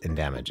 $4 in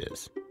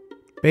damages.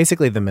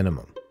 Basically the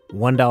minimum.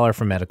 $1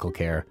 for medical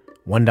care,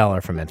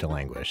 $1 for mental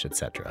anguish,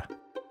 etc.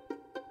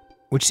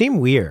 Which seemed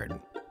weird.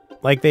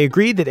 Like, they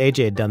agreed that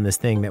AJ had done this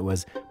thing that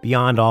was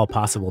beyond all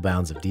possible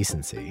bounds of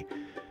decency.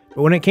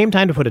 But when it came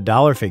time to put a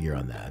dollar figure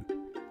on that,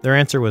 their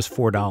answer was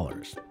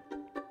 $4.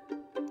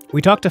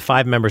 We talked to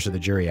 5 members of the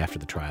jury after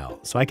the trial,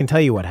 so I can tell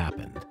you what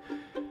happened.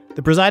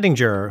 The presiding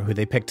juror, who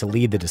they picked to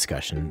lead the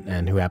discussion,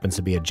 and who happens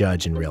to be a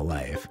judge in real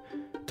life,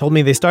 told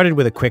me they started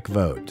with a quick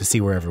vote to see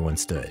where everyone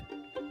stood.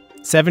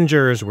 7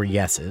 jurors were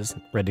yeses,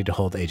 ready to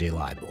hold AJ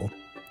liable.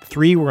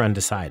 3 were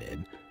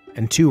undecided,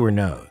 and 2 were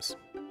noes.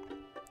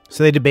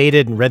 So they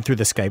debated and read through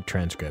the Skype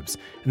transcripts,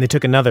 and they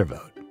took another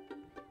vote.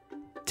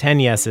 10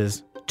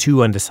 yeses, 2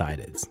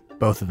 undecideds,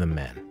 both of them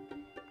men.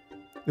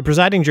 The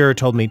presiding juror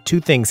told me 2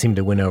 things seemed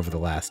to win over the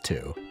last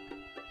 2.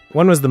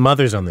 One was the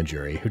mothers on the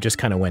jury, who just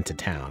kind of went to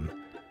town.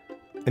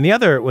 And the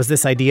other was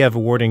this idea of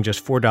awarding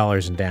just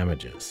 $4 in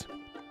damages.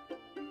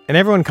 And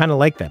everyone kind of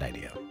liked that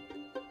idea.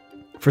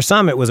 For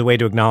some, it was a way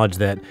to acknowledge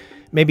that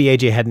maybe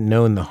AJ hadn't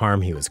known the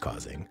harm he was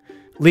causing.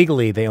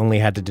 Legally, they only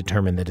had to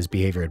determine that his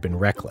behavior had been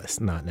reckless,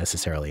 not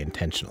necessarily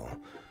intentional.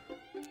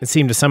 It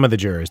seemed to some of the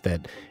jurors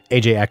that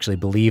AJ actually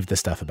believed the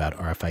stuff about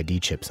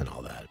RFID chips and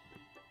all that.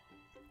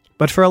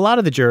 But for a lot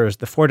of the jurors,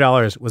 the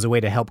 $4 was a way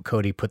to help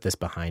Cody put this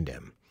behind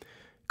him.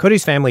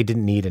 Cody's family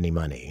didn't need any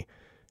money,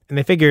 and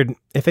they figured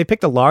if they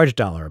picked a large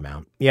dollar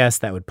amount, yes,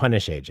 that would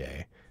punish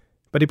AJ,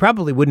 but he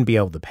probably wouldn't be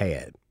able to pay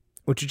it,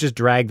 which would just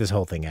drag this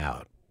whole thing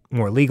out.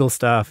 More legal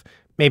stuff,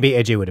 maybe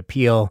AJ would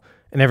appeal,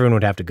 and everyone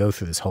would have to go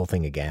through this whole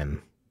thing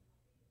again.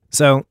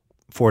 So,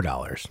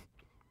 $4.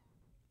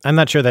 I'm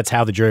not sure that's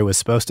how the jury was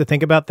supposed to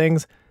think about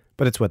things,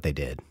 but it's what they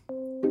did.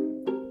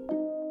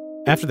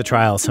 After the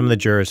trial, some of the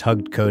jurors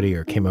hugged Cody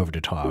or came over to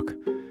talk.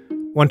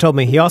 One told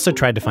me he also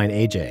tried to find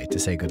AJ to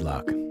say good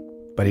luck,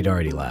 but he'd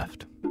already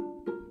left.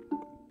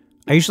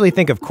 I usually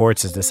think of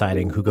courts as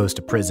deciding who goes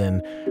to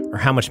prison or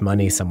how much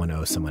money someone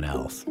owes someone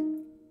else.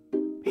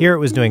 Here it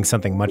was doing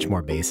something much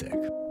more basic.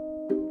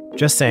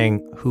 Just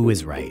saying who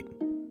is right.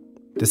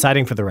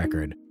 Deciding for the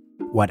record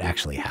what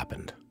actually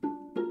happened.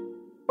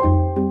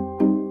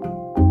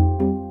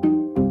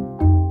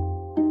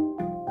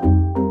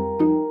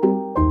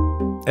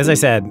 As I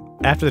said,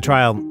 after the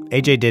trial,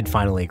 AJ did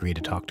finally agree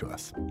to talk to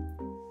us.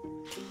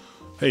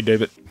 Hey,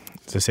 David.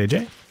 Is this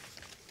AJ?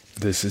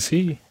 This is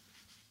he.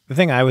 The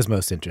thing I was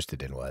most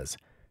interested in was,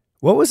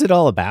 what was it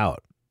all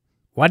about?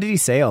 Why did he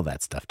say all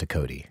that stuff to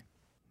Cody?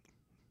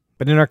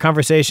 But in our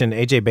conversation,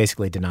 AJ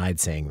basically denied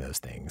saying those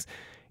things.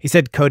 He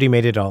said Cody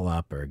made it all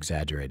up or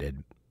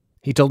exaggerated.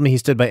 He told me he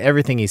stood by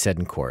everything he said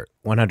in court,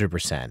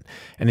 100%,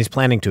 and he's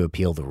planning to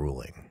appeal the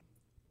ruling.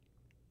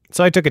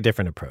 So I took a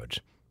different approach.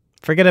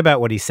 Forget about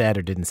what he said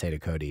or didn't say to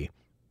Cody.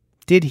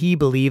 Did he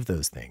believe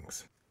those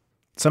things?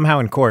 Somehow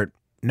in court,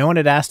 no one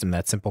had asked him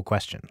that simple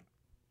question.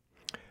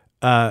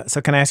 So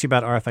can I ask you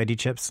about RFID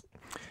chips?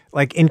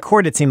 Like, in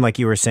court, it seemed like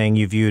you were saying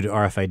you viewed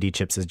RFID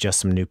chips as just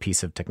some new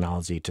piece of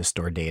technology to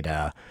store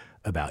data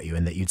about you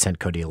and that you'd sent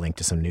Cody a link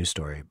to some news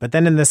story. But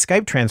then in the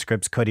Skype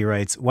transcripts, Cody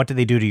writes, "What do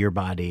they do to your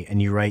body?"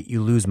 And you write,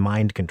 "You lose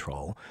mind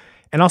control."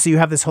 And also you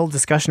have this whole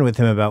discussion with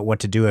him about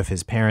what to do if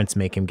his parents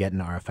make him get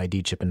an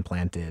RFID chip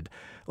implanted.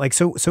 Like,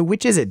 so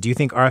which is it? Do you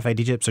think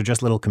RFID chips are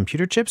just little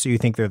computer chips, or you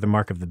think they're the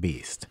mark of the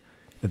beast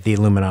that the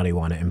Illuminati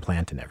want to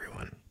implant in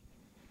everyone?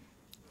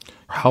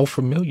 How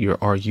familiar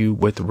are you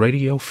with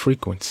radio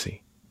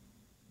frequency?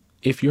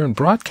 If you're in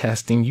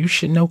broadcasting, you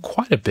should know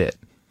quite a bit.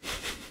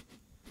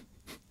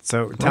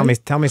 So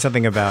tell me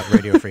something about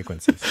radio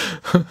frequencies.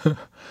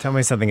 Tell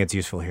me something that's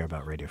useful here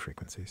about radio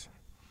frequencies.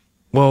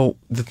 Well,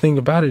 the thing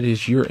about it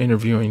is you're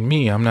interviewing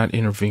me. I'm not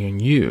interviewing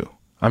you.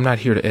 I'm not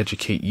here to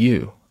educate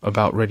you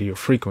about radio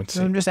frequency.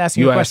 No, I'm just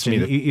asking you a question.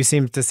 You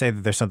seem to say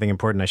that there's something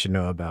important I should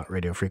know about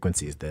radio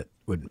frequencies that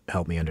would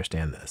help me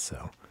understand this.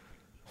 So,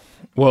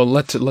 well,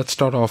 let's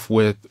start off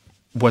with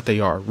what they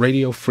are.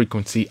 Radio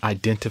frequency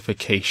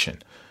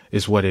identification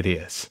is what it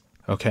is.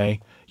 Okay,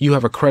 you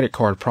have a credit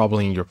card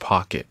probably in your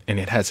pocket, and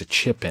it has a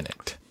chip in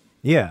it.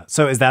 Yeah.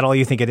 So is that all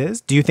you think it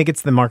is? Do you think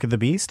it's the mark of the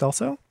beast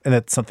also? And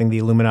that's something the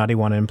Illuminati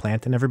want to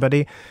implant in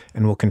everybody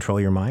and will control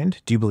your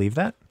mind? Do you believe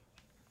that?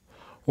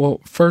 Well,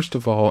 first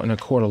of all, in a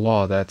court of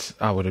law,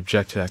 I would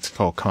object to that's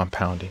called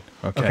compounding.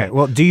 Okay.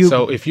 Well,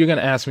 So if you're going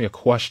to ask me a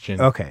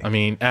question, okay. I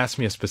mean, ask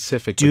me a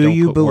specific, do but don't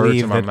you put believe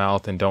words in my that,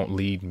 mouth and don't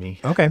lead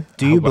me. Okay.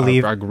 Do you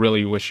believe... I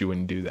really wish you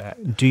wouldn't do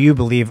that. Do you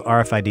believe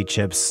RFID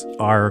chips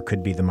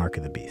could be the mark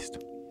of the beast?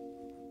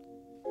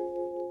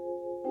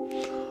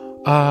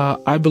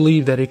 I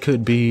believe that it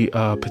could be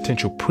a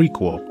potential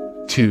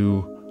prequel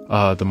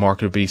to the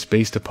mark of the beast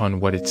based upon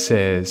what it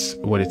says,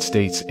 what it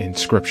states in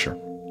Scripture.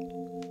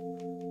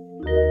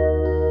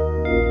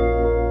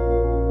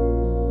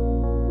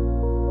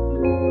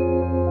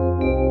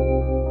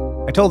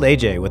 I told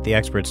AJ what the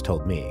experts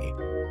told me,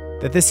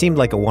 that this seemed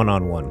like a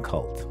one-on-one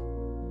cult.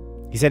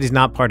 He said he's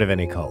not part of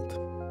any cult.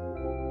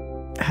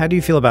 How do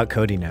you feel about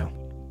Cody now?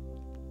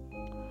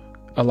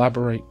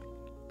 Elaborate.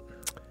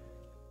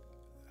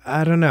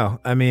 I don't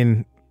know. I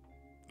mean,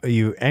 are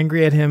you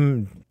angry at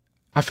him?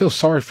 I feel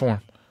sorry for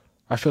him.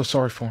 I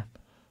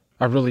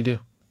really do.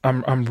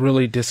 I'm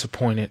really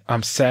disappointed.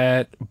 I'm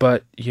sad,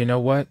 but you know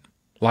what?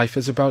 Life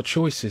is about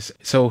choices.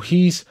 So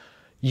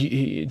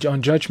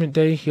on Judgment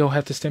Day, he'll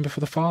have to stand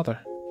before the Father,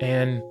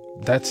 and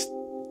that's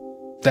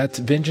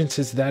vengeance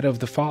is that of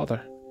the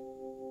Father.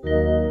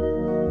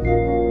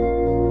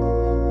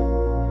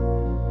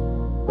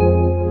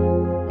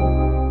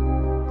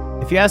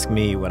 If you ask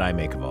me what I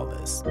make of all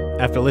this,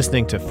 after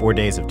listening to 4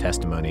 days of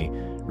testimony,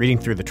 reading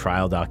through the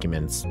trial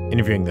documents,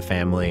 interviewing the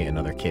family and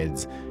other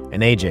kids,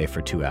 and AJ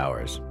for 2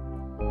 hours,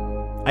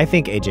 I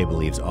think AJ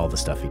believes all the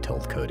stuff he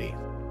told Cody.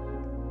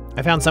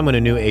 I found someone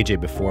who knew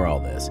AJ before all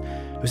this,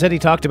 who said he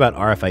talked about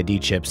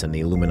RFID chips and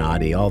the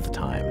Illuminati all the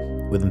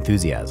time, with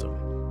enthusiasm.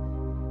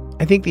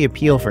 I think the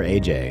appeal for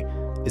AJ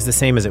is the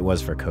same as it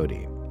was for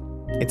Cody.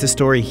 It's a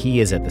story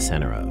he is at the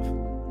center of.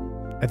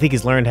 I think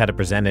he's learned how to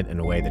present it in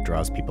a way that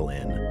draws people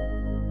in.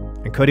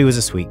 And Cody was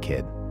a sweet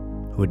kid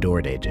who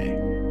adored AJ.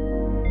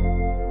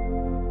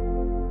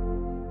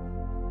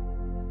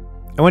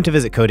 I went to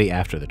visit Cody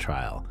after the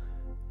trial.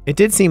 It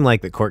did seem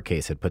like the court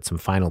case had put some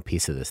final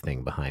piece of this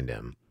thing behind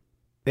him.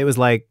 It was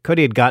like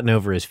Cody had gotten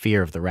over his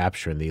fear of the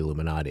rapture and the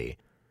Illuminati,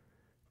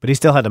 but he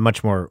still had a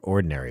much more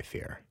ordinary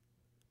fear.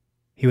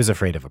 He was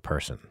afraid of a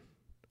person.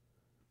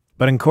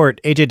 But in court,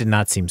 AJ did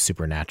not seem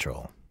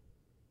supernatural.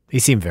 He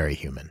seemed very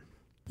human.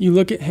 You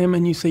look at him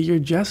and you say, you're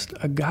just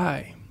a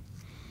guy.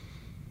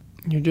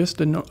 You're just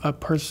a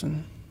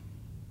person.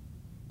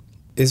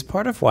 Is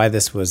part of why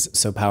this was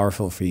so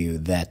powerful for you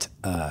that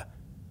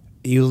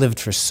you lived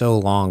for so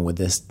long with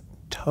this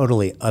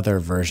totally other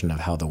version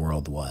of how the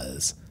world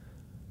was?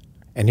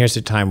 And here's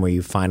a time where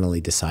you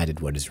finally decided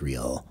what is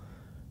real.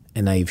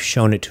 And now you've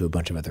shown it to a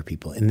bunch of other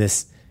people in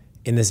this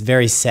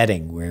very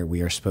setting where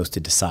we are supposed to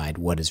decide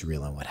what is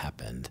real and what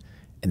happened.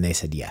 And they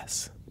said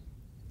yes.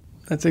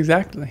 That's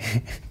exactly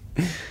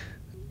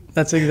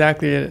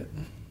it.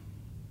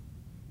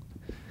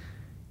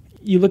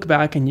 You look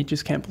back and you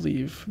just can't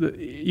believe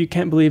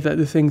that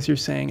the things you're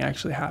saying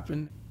actually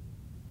happened.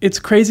 It's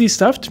crazy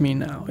stuff to me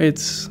now.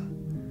 It's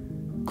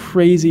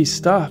crazy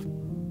stuff.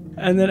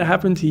 And then it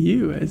happened to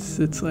you.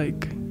 It's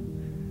like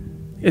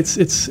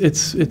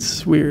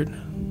it's weird.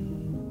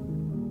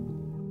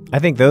 I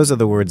think those are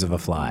the words of a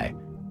fly,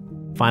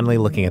 finally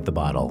looking at the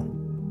bottle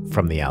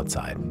from the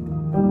outside.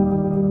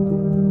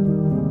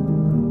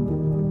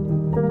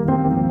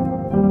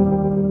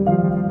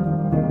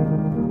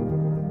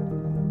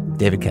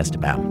 David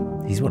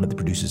Kestenbaum. He's one of the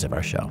producers of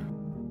our show.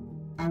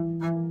 In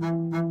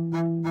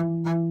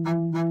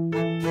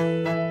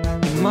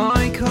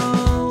my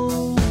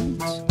coat,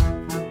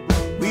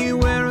 we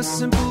wear a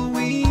simple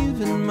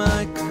weave in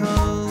my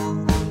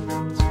coat.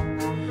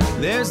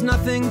 There's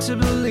nothing to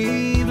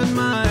believe in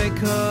my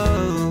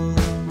coat.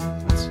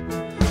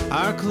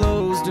 Our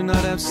clothes do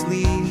not have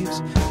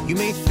sleeves. You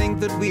may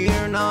think that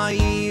we're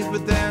naive,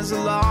 but there's a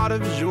lot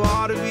of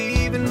joie de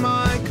vivre in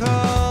my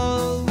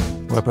coat.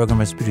 Our program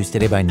was produced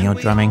today by Neil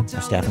Drumming.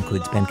 Our staff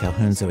includes Ben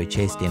Calhoun, Zoe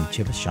Chase, Dana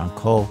Chivas, Sean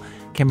Cole,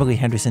 Kimberly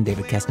Henderson,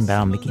 David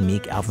Kestenbaum, Mickey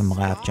Meek, Alvin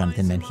Malaf,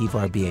 Jonathan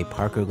Menjivar, B.A.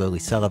 Parker, Lily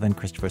Sullivan,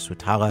 Christopher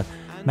Swatala,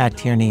 Matt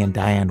Tierney, and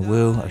Diane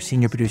Wu. Our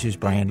senior producer is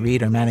Brian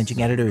Reed. Our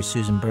managing editor is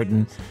Susan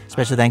Burton.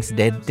 Special thanks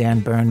to Dan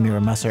Byrne, Mira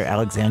Musser,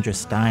 Alexandra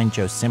Stein,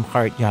 Joe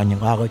Simhart, Jan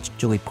Lalich,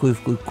 Julie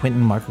Plouffe, Luke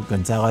Quinton, Marco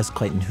Gonzalez,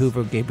 Clayton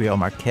Hoover, Gabriel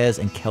Marquez,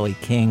 and Kelly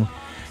King.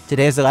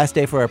 Today is the last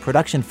day for our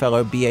production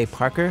fellow, B.A.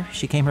 Parker.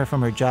 She came here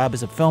from her job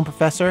as a film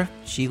professor.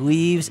 She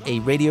leaves a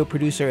radio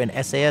producer and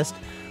essayist.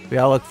 We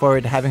all look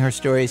forward to having her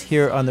stories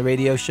here on the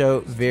radio show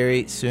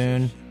very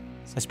soon.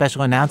 A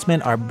special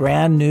announcement, our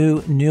brand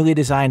new, newly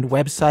designed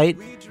website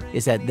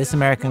is at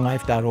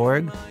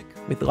thisamericanlife.org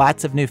with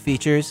lots of new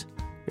features.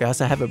 We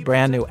also have a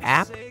brand new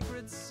app.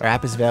 Our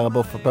app is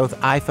available for both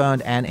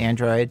iPhone and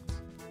Android.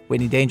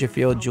 Whitney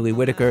Dangerfield, Julie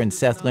Whitaker, and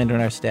Seth Lind on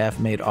our staff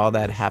made all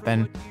that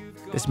happen.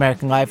 This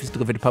American Life is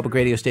delivered to public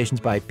radio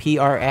stations by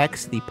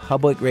PRX, the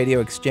Public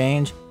Radio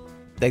Exchange.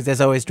 Thanks, as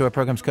always, to our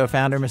program's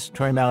co-founder, Mr.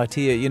 Troy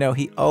Malatia. You know,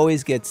 he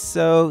always gets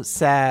so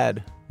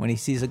sad when he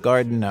sees a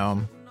garden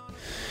gnome.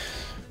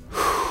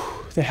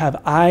 They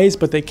have eyes,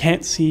 but they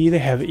can't see. They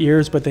have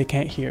ears, but they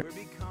can't hear.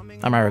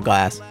 I'm Ira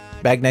Glass.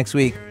 Back next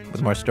week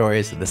with more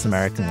stories of This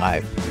American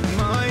Life.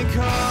 My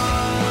car.